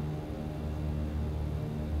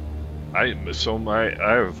 I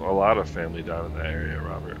have a lot of family down in that area,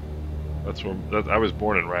 Robert. That's where I was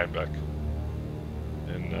born in Rhinebeck,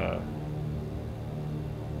 and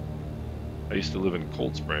I used to live in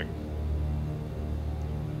Cold Spring.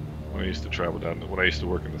 When I used to travel when I used to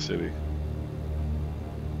work in the city.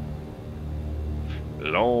 A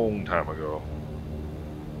long time ago.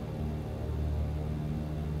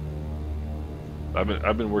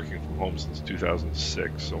 I've been working from home since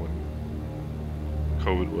 2006, so when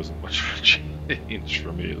COVID wasn't much of a change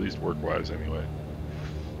for me, at least work-wise anyway.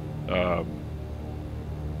 But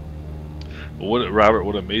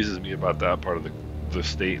what amazes me about that part of the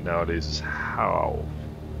state nowadays is how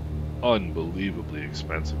unbelievably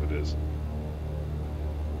expensive it is.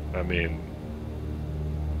 I mean,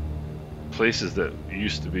 places that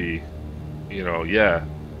used to be, yeah.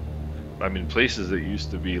 I mean, places that used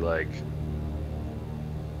to be like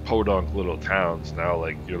podunk little towns now,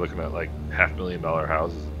 like you're looking at like $500,000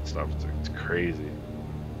 houses and stuff. It's crazy,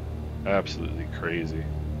 absolutely crazy.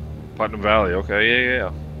 Putnam Valley, okay,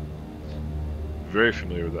 yeah. Very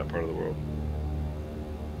familiar with that part of the world.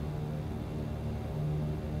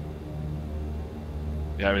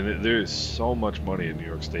 Yeah, I mean, there is so much money in New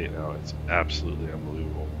York State now. It's absolutely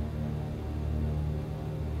unbelievable.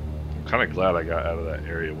 I'm kind of glad I got out of that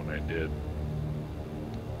area when I did.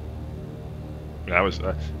 I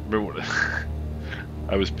remember when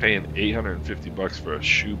I was paying $850 for a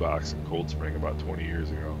shoebox in Cold Spring about 20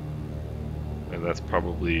 years ago, and that's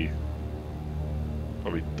probably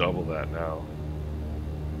double that now.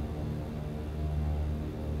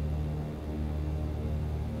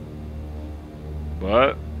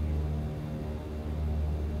 But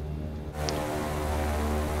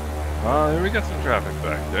here we got some traffic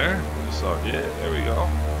back there. So yeah, there we go.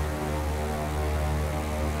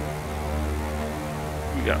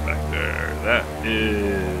 We got back there. That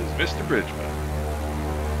is Mr. Bridgman.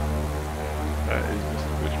 That is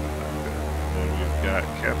Mr. Bridgman back there. And then we've got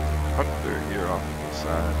Captain Hunter here off to the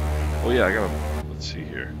side. Oh yeah, let's see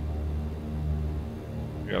here.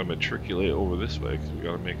 We gotta matriculate over this way because we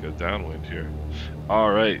gotta make a downwind here.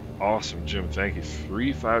 All right, awesome, Jim. Thank you.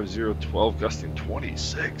 35012 gusting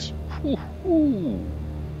 26. Woo-hoo.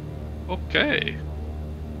 Okay.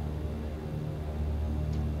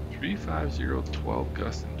 350, 12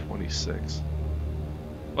 gust and 26.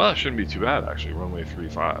 Well, that shouldn't be too bad actually. Runway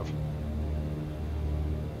 35.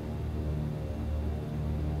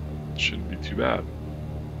 Shouldn't be too bad.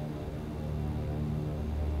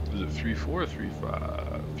 Is it 34 or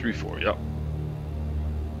 35? 34, yep.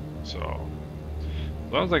 So,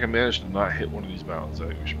 as long as I can manage to not hit one of these mountains, I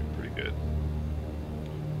think we should be pretty good.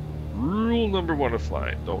 Rule number 1 of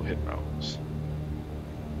flying, don't hit mountains.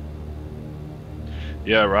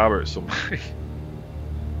 Yeah, Robert, so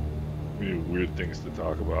weird things to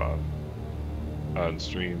talk about on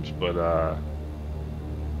streams, but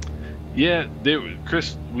yeah,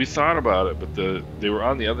 Chris, we thought about it, but they were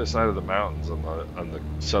on the other side of the mountains on the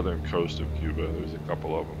southern coast of Cuba. There's a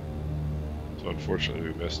couple of them, so unfortunately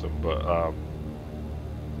we missed them. But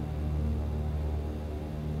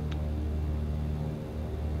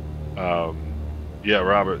yeah,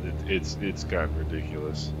 Robert, it's gotten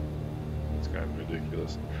ridiculous. It's gotten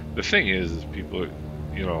ridiculous. The thing is people are,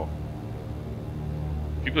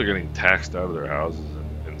 people are getting taxed out of their houses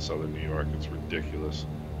in southern New York. It's ridiculous.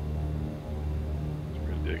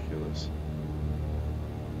 Ridiculous.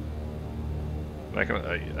 I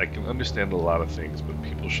can understand a lot of things, but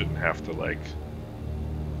people shouldn't have to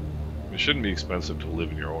it shouldn't be expensive to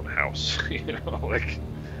live in your own house. I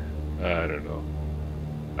don't know.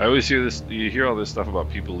 I always hear this. You hear all this stuff about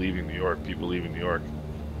people leaving New York. People leaving New York.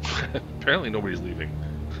 Apparently nobody's leaving.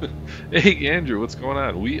 Hey Andrew, what's going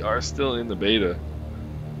on? We are still in the beta.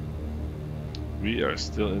 We are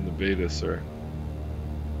still in the beta, sir.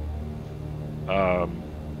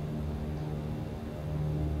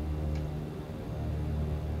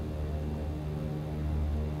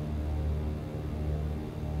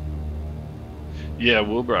 Yeah,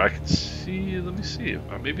 Wilbur, I can see you. Let me see you.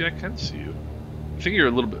 Maybe I can see you. I think you're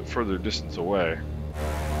a little bit further distance away.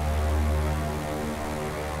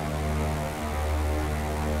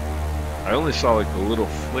 I only saw like a little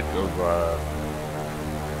flick of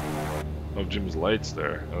Jim's lights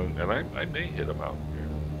there, and I may hit him out here.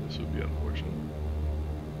 This would be unfortunate.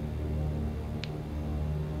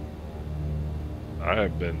 I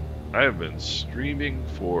have been streaming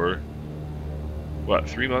for what,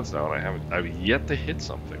 3 months now, and I've yet to hit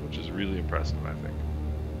something, which is really impressive, I think.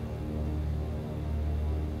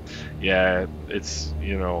 Yeah, it's,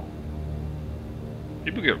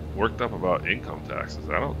 people get worked up about income taxes.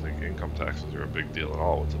 I don't think income taxes are a big deal at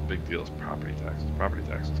all. What's a big deal is property taxes. Property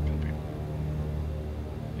taxes kill people.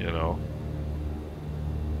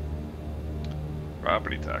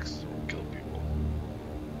 Property taxes will kill people.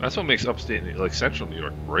 That's what makes upstate, like central New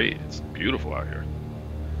York, great. It's beautiful out here.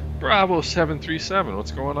 Bravo 737,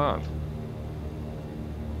 what's going on?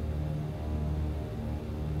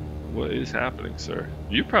 What is happening, sir?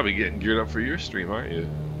 You're probably getting geared up for your stream, aren't you?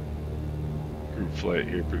 Group flight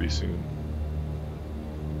here pretty soon.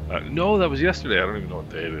 No, that was yesterday. I don't even know what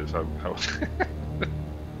day it is.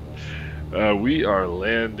 We are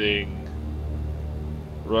landing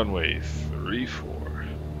runway 34.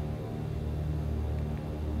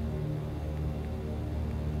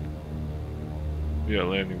 We are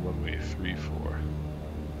landing runway 34.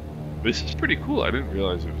 This is pretty cool. I didn't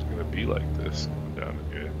realize it was going to be like this going down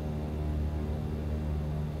in here.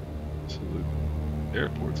 So the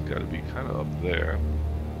airport's got to be kind of up there.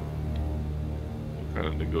 We'll kind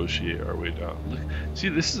of negotiate our way down. Look, see,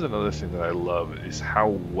 this is another thing that I love is how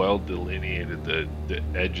well delineated the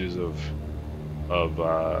edges of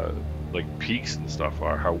like peaks and stuff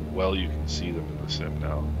are. How well you can see them in the sim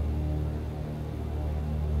now.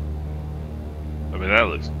 I mean, that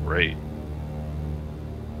looks great,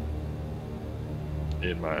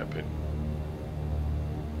 in my opinion.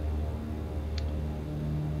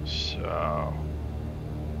 So,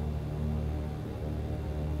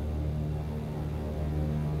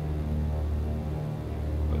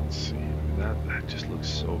 let's see. That just looks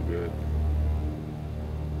so good.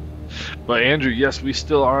 But Andrew, yes, we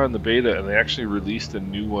still are in the beta, and they actually released a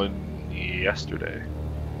new one yesterday.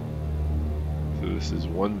 So this is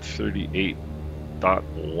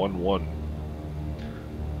 138.11,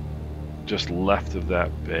 just left of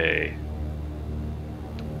that bay.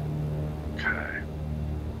 Okay.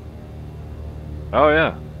 Oh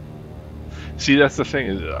yeah. See, that's the thing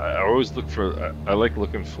is I always look for. I like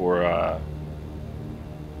looking for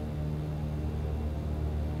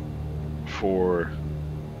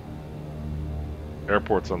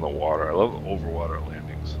airports on the water. I love overwater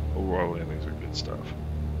landings. Overwater landings are good stuff.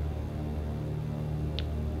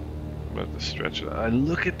 I'm about to stretch it. I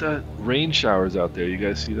look at the rain showers out there. You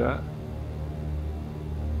guys see that?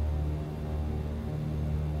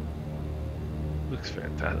 Looks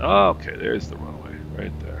fantastic. Oh, okay, there's the runway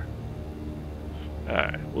right there.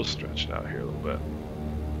 Alright, we'll stretch it out here a little bit.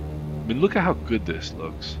 I mean, look at how good this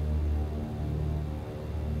looks.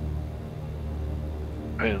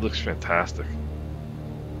 I mean, it looks fantastic.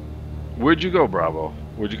 Where'd you go, Bravo?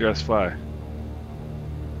 Where'd you guys fly?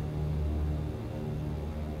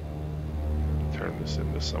 Turn this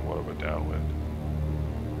into somewhat of a downwind.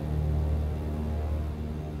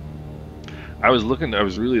 I was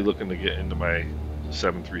really looking to get into my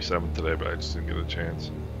 737 today, but I just didn't get a chance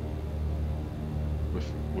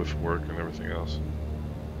with work and everything else.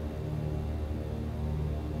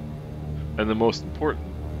 And the most important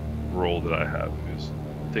role that I have is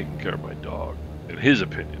taking care of my dog, in his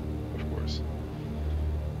opinion, of course.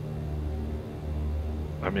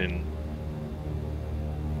 I mean,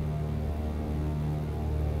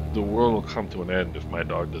 the world will come to an end if my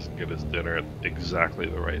dog doesn't get his dinner at exactly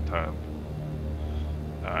the right time.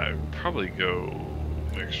 I would probably go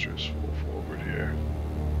mixtures full forward here.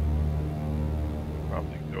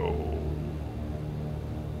 Probably go.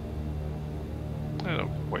 I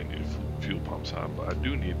don't quite need fuel pumps on, but I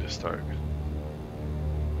do need to start.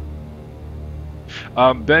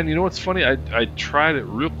 Ben, you know what's funny? I tried it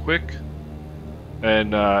real quick,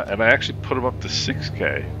 and I actually put them up to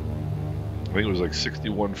 6K. I think it was like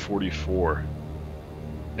 6144,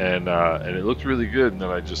 and it looked really good. And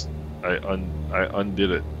then I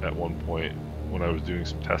undid it at one point when I was doing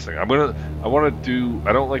some testing. I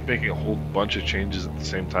don't like making a whole bunch of changes at the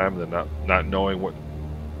same time, and then not knowing what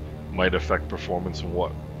might affect performance and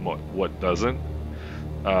what doesn't.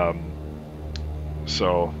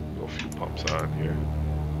 So go fuel pumps on here.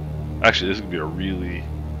 Actually, this is gonna be a really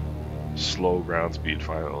slow ground speed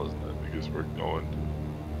final, isn't it? Because we're going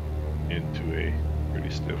into a pretty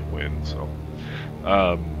stiff wind.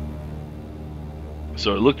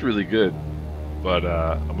 So it looked really good, but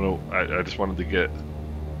I just wanted to get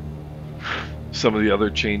some of the other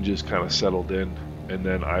changes kind of settled in, and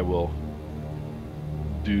then I will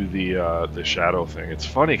do the shadow thing. It's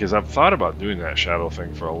funny because I've thought about doing that shadow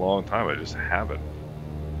thing for a long time. I just haven't.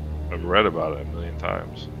 I've read about it a million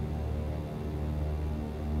times.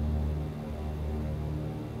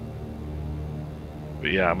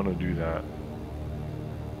 But yeah, I'm gonna do that.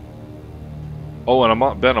 Oh, and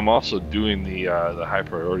I'm also doing the high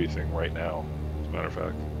priority thing right now, as a matter of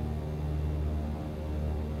fact.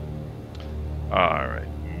 All right,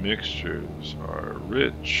 mixtures are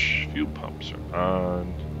rich, fuel pumps are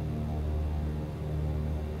on.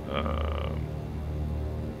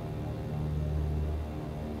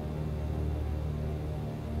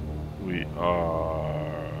 We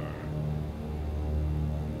are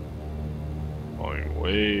going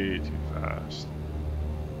way too fast.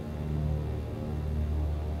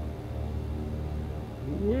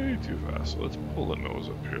 Way too fast. So let's pull the nose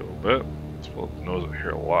up here a little bit. Let's pull the nose up here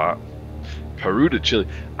a lot. Peru to Chile.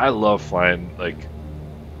 I love flying. Like,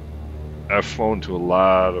 I've flown to a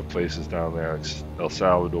lot of places down there, like El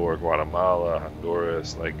Salvador, Guatemala,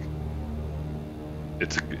 Honduras. Like,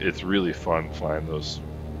 it's really fun flying those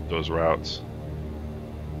routes.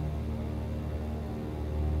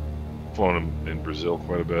 Flown in Brazil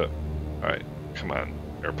quite a bit. All right, come on,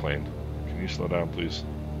 airplane. Can you slow down, please?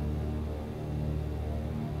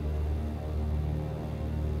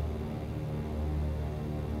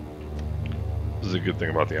 This is a good thing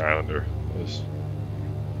about the Islander, is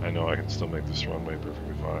I know I can still make this runway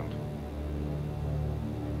perfectly fine.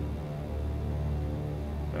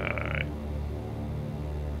 Alright.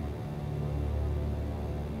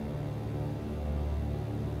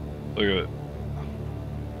 Look at it.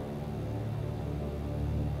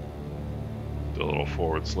 Do a little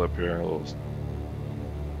forward slip here, a little.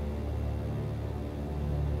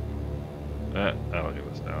 That'll get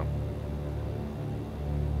us down.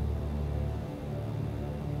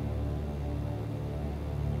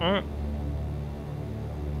 Alright.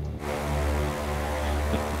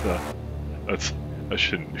 I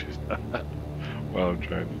shouldn't do that while I'm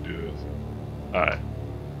trying to do this. Alright.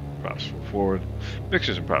 Props full forward.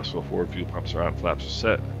 Mixtures and props full forward. Fuel pumps are on. Flaps are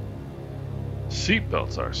set. Seat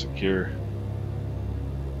belts are secure.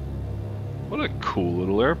 What a cool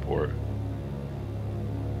little airport.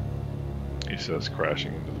 He says,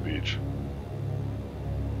 crashing into the beach.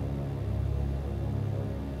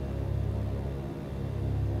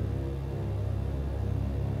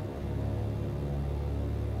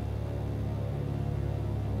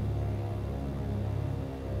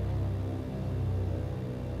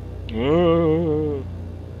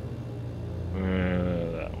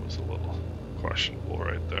 That was a little questionable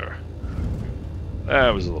right there.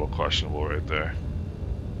 That was a little questionable right there.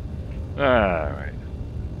 Alright.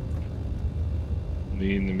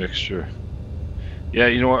 Lean the mixture. Yeah,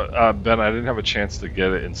 you know what, Ben, I didn't have a chance to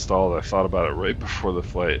get it installed. I thought about it right before the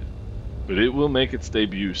flight, but it will make its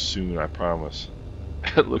debut soon, I promise.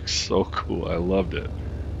 It looks so cool. I loved it.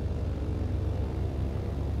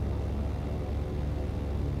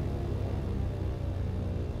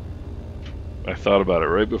 I thought about it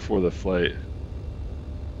right before the flight.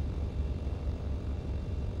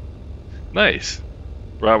 Nice.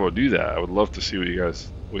 Bravo, do that. I would love to see what you guys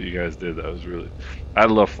did. That was really I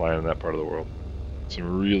love flying in that part of the world.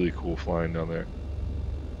 Some really cool flying down there.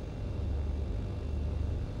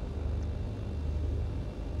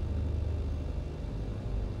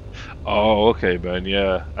 Oh, okay, Ben.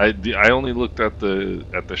 Yeah. I only looked at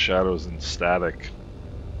the shadows and static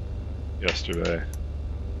yesterday.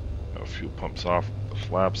 Fuel pumps off, the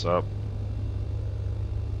flaps up.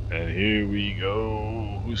 And here we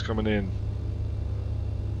go. Who's coming in?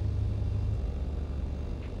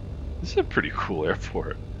 This is a pretty cool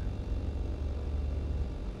airport.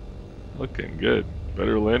 Looking good.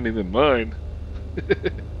 Better landing than mine.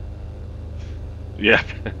 Yeah,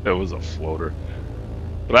 that was a floater.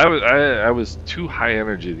 But I was too high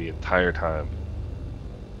energy the entire time.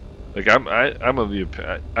 Like I'm of the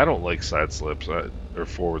I don't like side slips or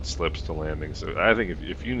forward slips to landing. So I think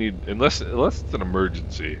if you need unless it's an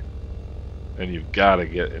emergency and you've got to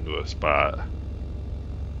get into a spot,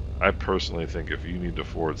 I personally think if you need to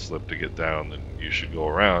forward slip to get down, then you should go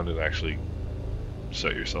around and actually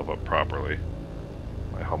set yourself up properly.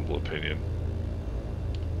 My humble opinion.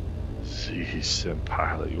 Jeez, sim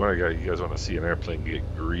pilot. You guys want to see an airplane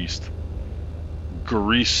get greased?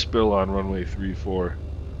 Grease spill on runway 34.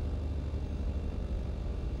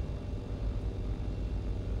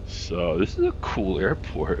 So this is a cool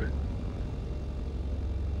airport.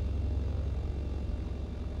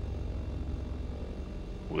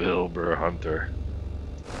 Wilbur Hunter.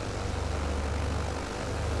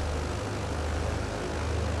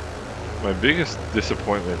 My biggest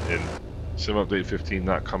disappointment in Sim Update 15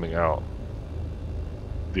 not coming out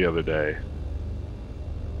the other day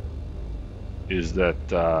is that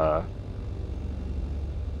I'm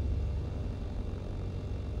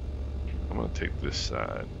gonna take this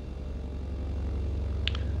side.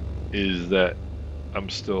 Is that I'm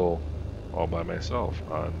still all by myself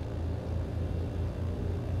on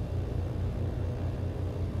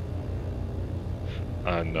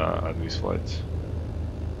these flights.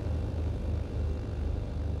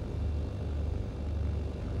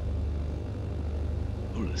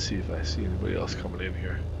 I'm gonna see if I see anybody else coming in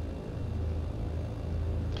here.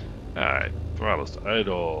 Alright, throttles to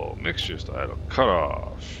idle, mixtures to idle, cut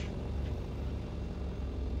off.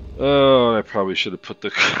 Oh, I probably should have put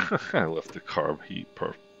the I left the carb heat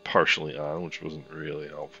partially on, which wasn't really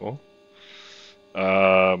helpful.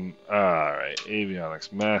 Alright,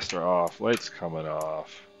 avionics, master off, lights coming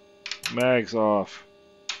off, mags off,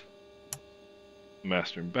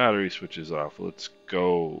 master and battery switches off. Let's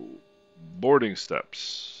go. Boarding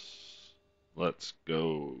steps. Let's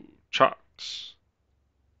go. Chocks.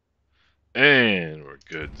 And we're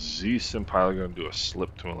good. Z Sim Pilot gonna do a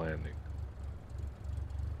slip to a landing.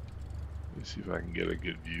 Let me see if I can get a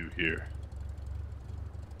good view here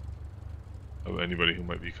of anybody who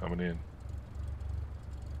might be coming in.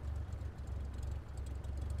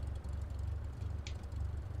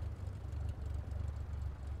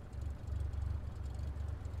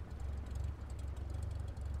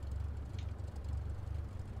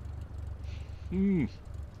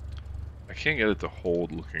 I can't get it to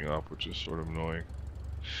hold looking up, which is sort of annoying.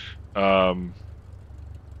 Um,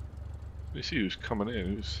 Let me see who's coming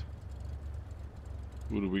in.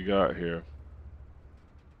 Who do we got here?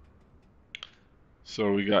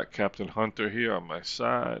 So we got Captain Hunter here on my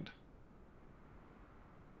side.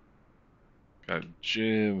 Got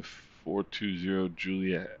Jim 420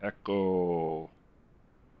 Juliet Echo.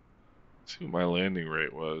 Let's see what my landing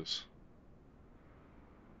rate was.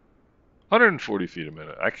 140 feet a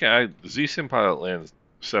minute. Z-Sim Pilot lands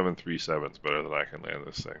 737s better than I can land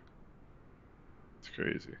this thing. It's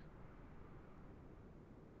crazy.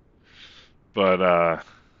 But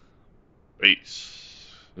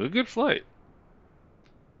base. It was a good flight.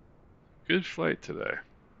 Good flight today.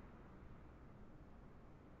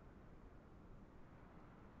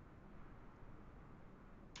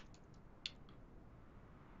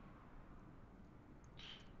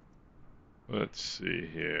 Let's see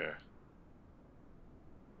here.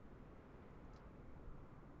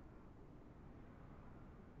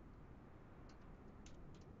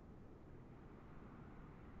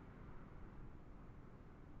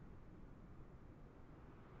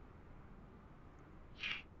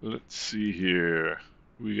 Let's see here.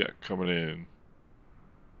 Who we got coming in?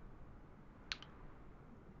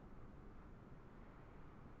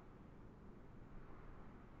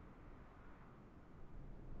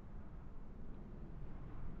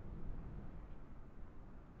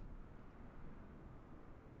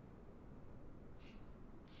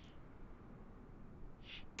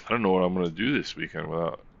 don't know what I'm gonna do this weekend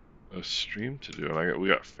without a stream to do, and we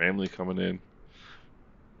got family coming in.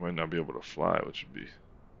 Might not be able to fly, which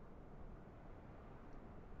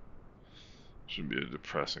should be a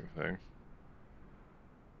depressing thing.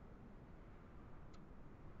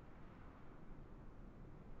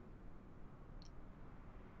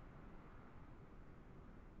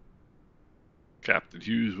 Captain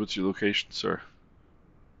Hughes, what's your location, sir?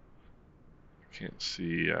 Can't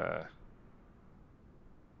see.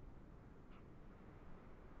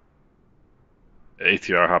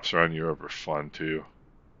 ATR hops around Europe are fun too.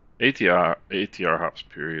 ATR hops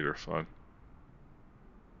period are fun.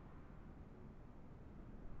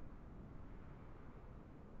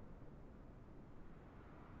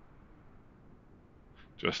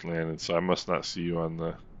 Just landed, so I must not see you on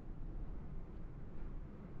the.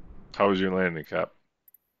 How was your landing, Cap?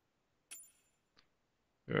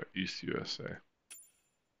 Yeah, East USA.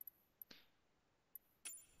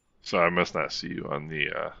 So I must not see you on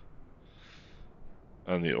the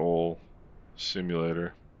old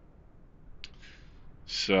simulator.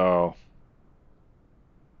 So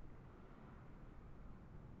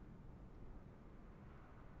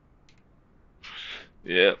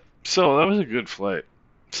yeah, so that was a good flight.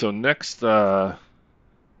 So next up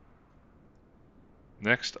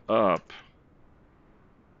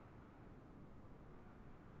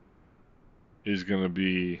is gonna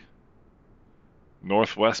be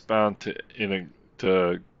northwest bound to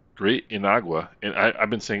Great Inagua, and I've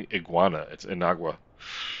been saying Iguana. It's Inagua,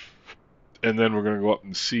 and then we're gonna go up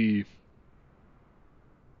and see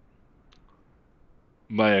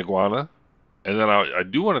my iguana, and then I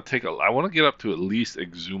do want to I want to get up to at least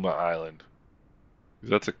Exuma Island.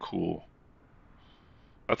 That's a cool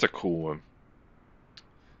that's a cool one.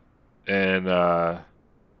 And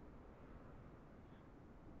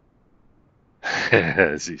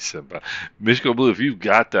see Simba, Mishko Blue. If you've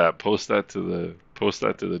got that, post that to the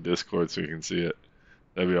Discord so we can see it.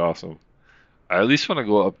 That'd be awesome. I at least want to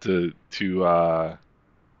go up to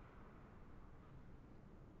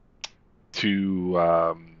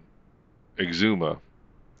Exuma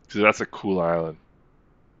because that's a cool island.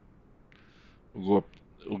 We'll go up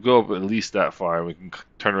we'll go up at least that far, and we can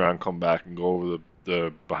turn around, and come back, and go over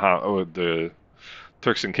the Bahamas, or the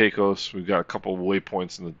Turks and Caicos. We've got a couple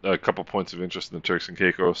waypoints and a couple points of interest in the Turks and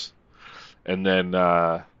Caicos, and then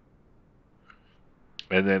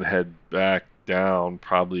head back down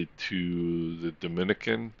probably to the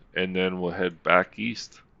Dominican, and then we'll head back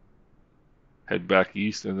east, and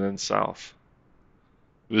then south.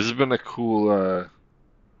 This has been a cool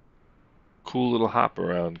little hop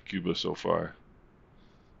around Cuba so far.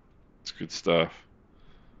 It's good stuff.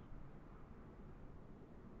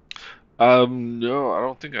 No, I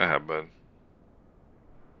don't think I have been.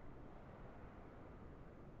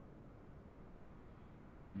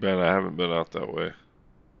 Ben, I haven't been out that way.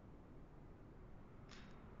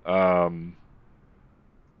 Um,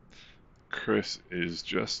 Chris is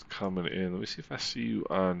just coming in. Let me see if I see you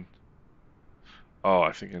on. Oh,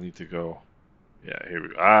 I think I need to go. Yeah, here we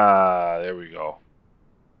go. Ah, there we go.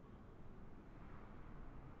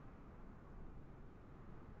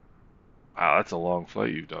 Wow, that's a long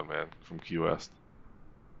flight you've done, man, from Key West.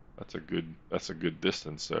 That's a good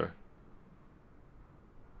distance there.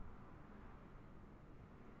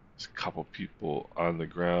 There's a couple people on the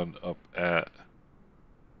ground up at.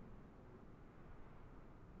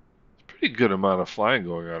 It's a pretty good amount of flying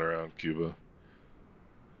going on around Cuba.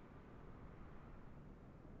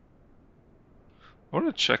 I want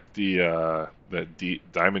to check the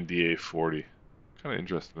Diamond DA-40. Kind of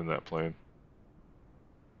interested in that plane.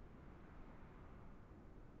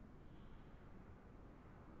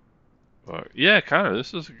 Yeah, kind of.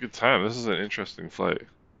 This is a good time. This is an interesting flight.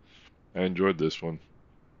 I enjoyed this one.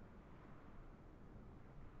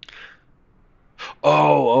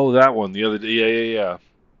 Oh, that one the other day. Yeah.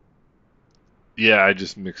 Yeah, I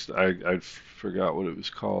just mixed. I forgot what it was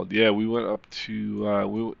called. Yeah, we went up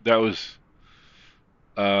to. That was.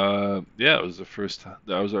 Yeah, it was the first time.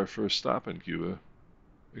 That was our first stop in Cuba.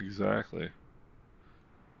 Exactly.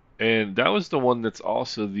 And that was the one that's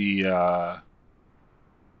also the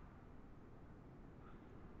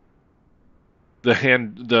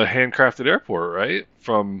handcrafted airport, right?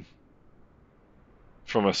 From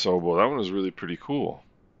Asobo. That one was really pretty cool.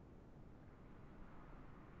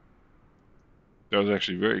 That was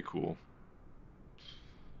actually very cool.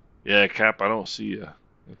 Yeah, Cap, I don't see you.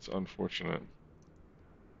 That's unfortunate.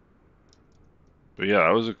 But yeah,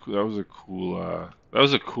 that was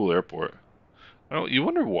a cool airport. I don't, you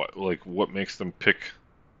wonder what makes them pick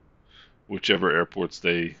whichever airports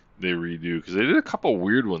they redo, because they did a couple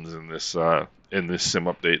weird ones in this sim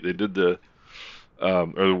update. They did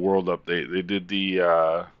or the world update. They did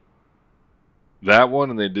the that one,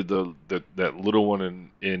 and they did that little one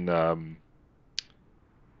in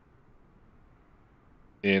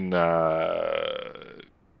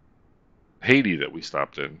Haiti that we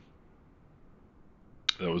stopped in.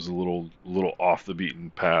 That was a little off the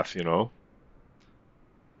beaten path, which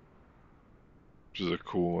is a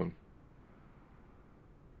cool one.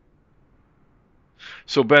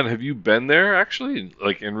 So Ben, have you been there actually,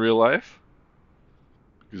 like in real life?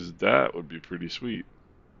 Because that would be pretty sweet.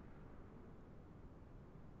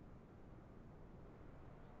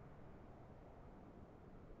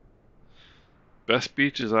 Best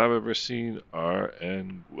beaches I've ever seen are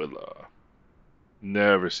Anguilla.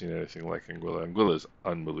 Never seen anything like Anguilla. Anguilla is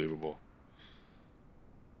unbelievable.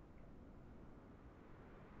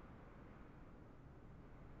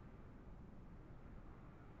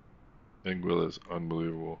 Anguilla is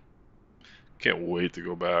unbelievable. Can't wait to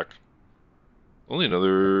go back. Only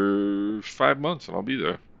another 5 months and I'll be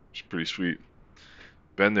there. It's pretty sweet.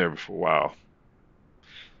 Been there before. Wow,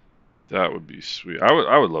 that would be sweet. I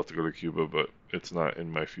would love to go to Cuba, but it's not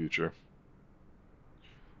in my future.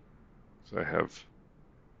 So I have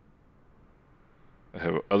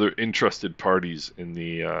other interested parties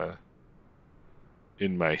in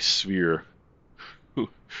my sphere who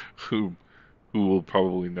who who will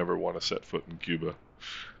probably never want to set foot in Cuba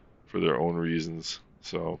for their own reasons.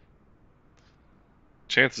 So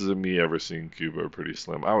chances of me ever seeing Cuba are pretty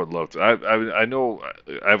slim. I would love to. I know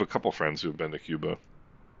I have a couple friends who have been to Cuba,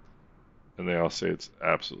 and they all say it's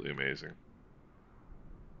absolutely amazing.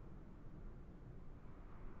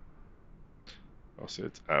 I'll say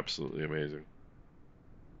it's absolutely amazing.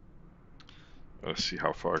 Let's see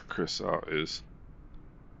how far Chris out is.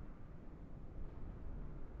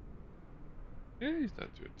 Yeah, he's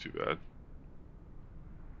not doing too bad.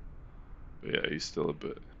 But yeah, he's still a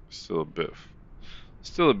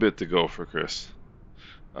bit to go for Chris.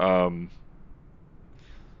 Um,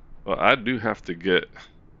 well, I do have to get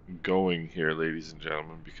going here, ladies and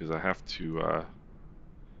gentlemen, because I have to.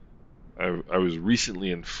 I was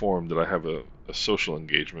recently informed that I have a social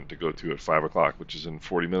engagement to go to at 5 o'clock, which is in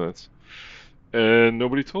 40 minutes, and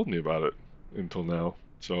nobody told me about it until now.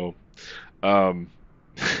 So, um,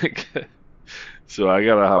 so I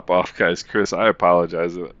gotta hop off, guys. Chris, I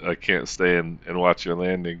apologize that I can't stay and watch your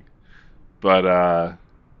landing, but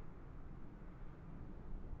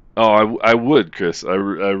oh, I would, Chris. I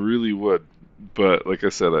really would. But like I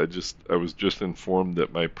said, I was just informed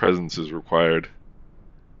that my presence is required.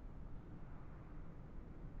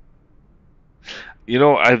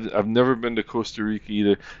 I've never been to Costa Rica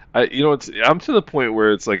either. I'm to the point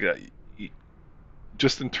where it's like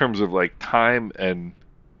just in terms of like time and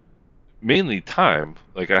mainly time,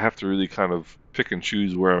 like I have to really kind of pick and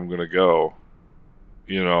choose where I'm gonna go,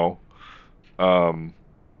 you know. Um,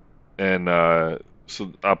 and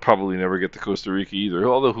so I'll probably never get to Costa Rica either.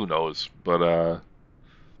 Although who knows? But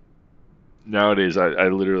nowadays, I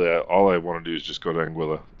literally all I want to do is just go to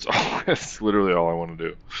Anguilla. It's literally all I want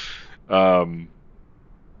to do.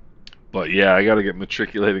 But yeah, I got to get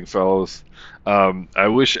matriculating, fellows. I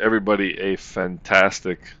wish everybody a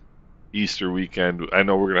fantastic Easter weekend. I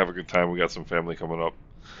know we're gonna have a good time. We got some family coming up,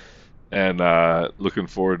 and looking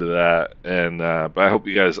forward to that. And but I hope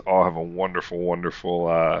you guys all have a wonderful,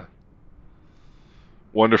 wonderful,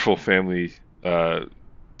 wonderful family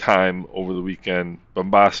time over the weekend.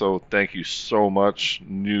 Bombaso, thank you so much.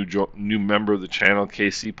 New member of the channel,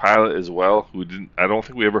 KC Pilot as well, who didn't I don't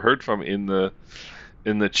think we ever heard from in the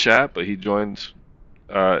chat, but he joined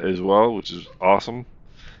as well, which is awesome.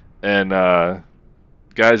 And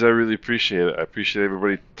guys, I really appreciate it. I appreciate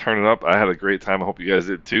everybody turning up. I had a great time. I hope you guys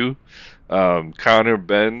did too. Connor,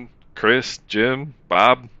 Ben, Chris, Jim,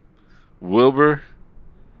 Bob, Wilbur,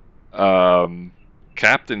 um,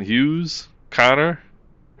 Captain Hughes, Connor.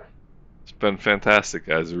 It's been fantastic,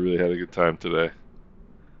 guys. We really had a good time today.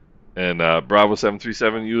 And Bravo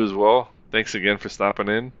 737, you as well. Thanks again for stopping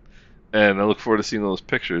in. And I look forward to seeing those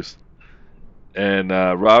pictures. And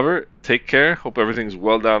Robert, take care. Hope everything's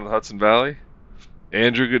well down in the Hudson Valley.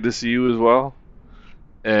 Andrew, good to see you as well.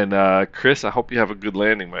 And Chris, I hope you have a good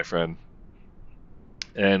landing, my friend.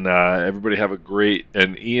 And everybody have a great,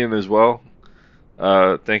 and Ian as well.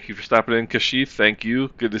 Thank you for stopping in. Kashif, thank you.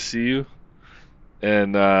 Good to see you.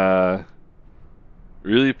 And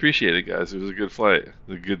really appreciate it, guys. It was a good flight. It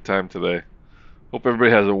was a good time today. Hope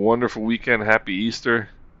everybody has a wonderful weekend. Happy Easter.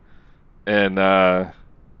 And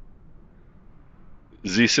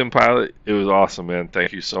Z-Sim Pilot, it was awesome, man.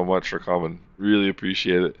 Thank you so much for coming. Really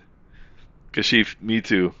appreciate it. Kashif, me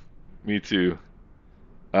too. Me too.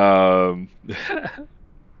 Um,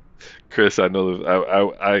 Chris, I know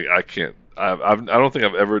that I can't I don't think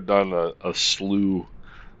I've ever done a slew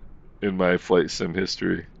in my flight sim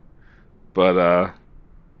history. But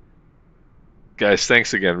guys,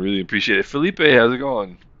 thanks again. Really appreciate it. Felipe, how's it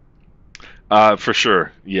going? For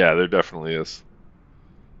sure. Yeah, there definitely is.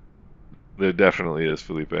 There definitely is,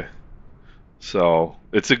 Felipe. So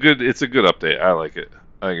it's a good update. I like it.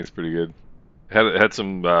 I think it's pretty good. Had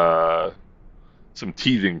some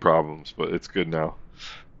teething problems, but it's good now.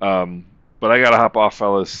 Um, but I gotta hop off,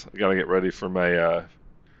 fellas. I gotta get ready for my.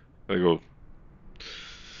 Gotta go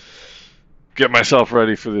get myself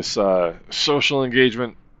ready for this social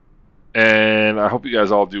engagement. And I hope you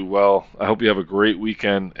guys all do well. I hope you have a great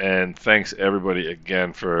weekend. And thanks everybody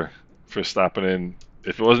again for stopping in.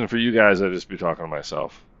 If it wasn't for you guys, I'd just be talking to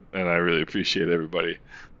myself. And I really appreciate everybody.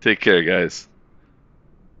 Take care, guys.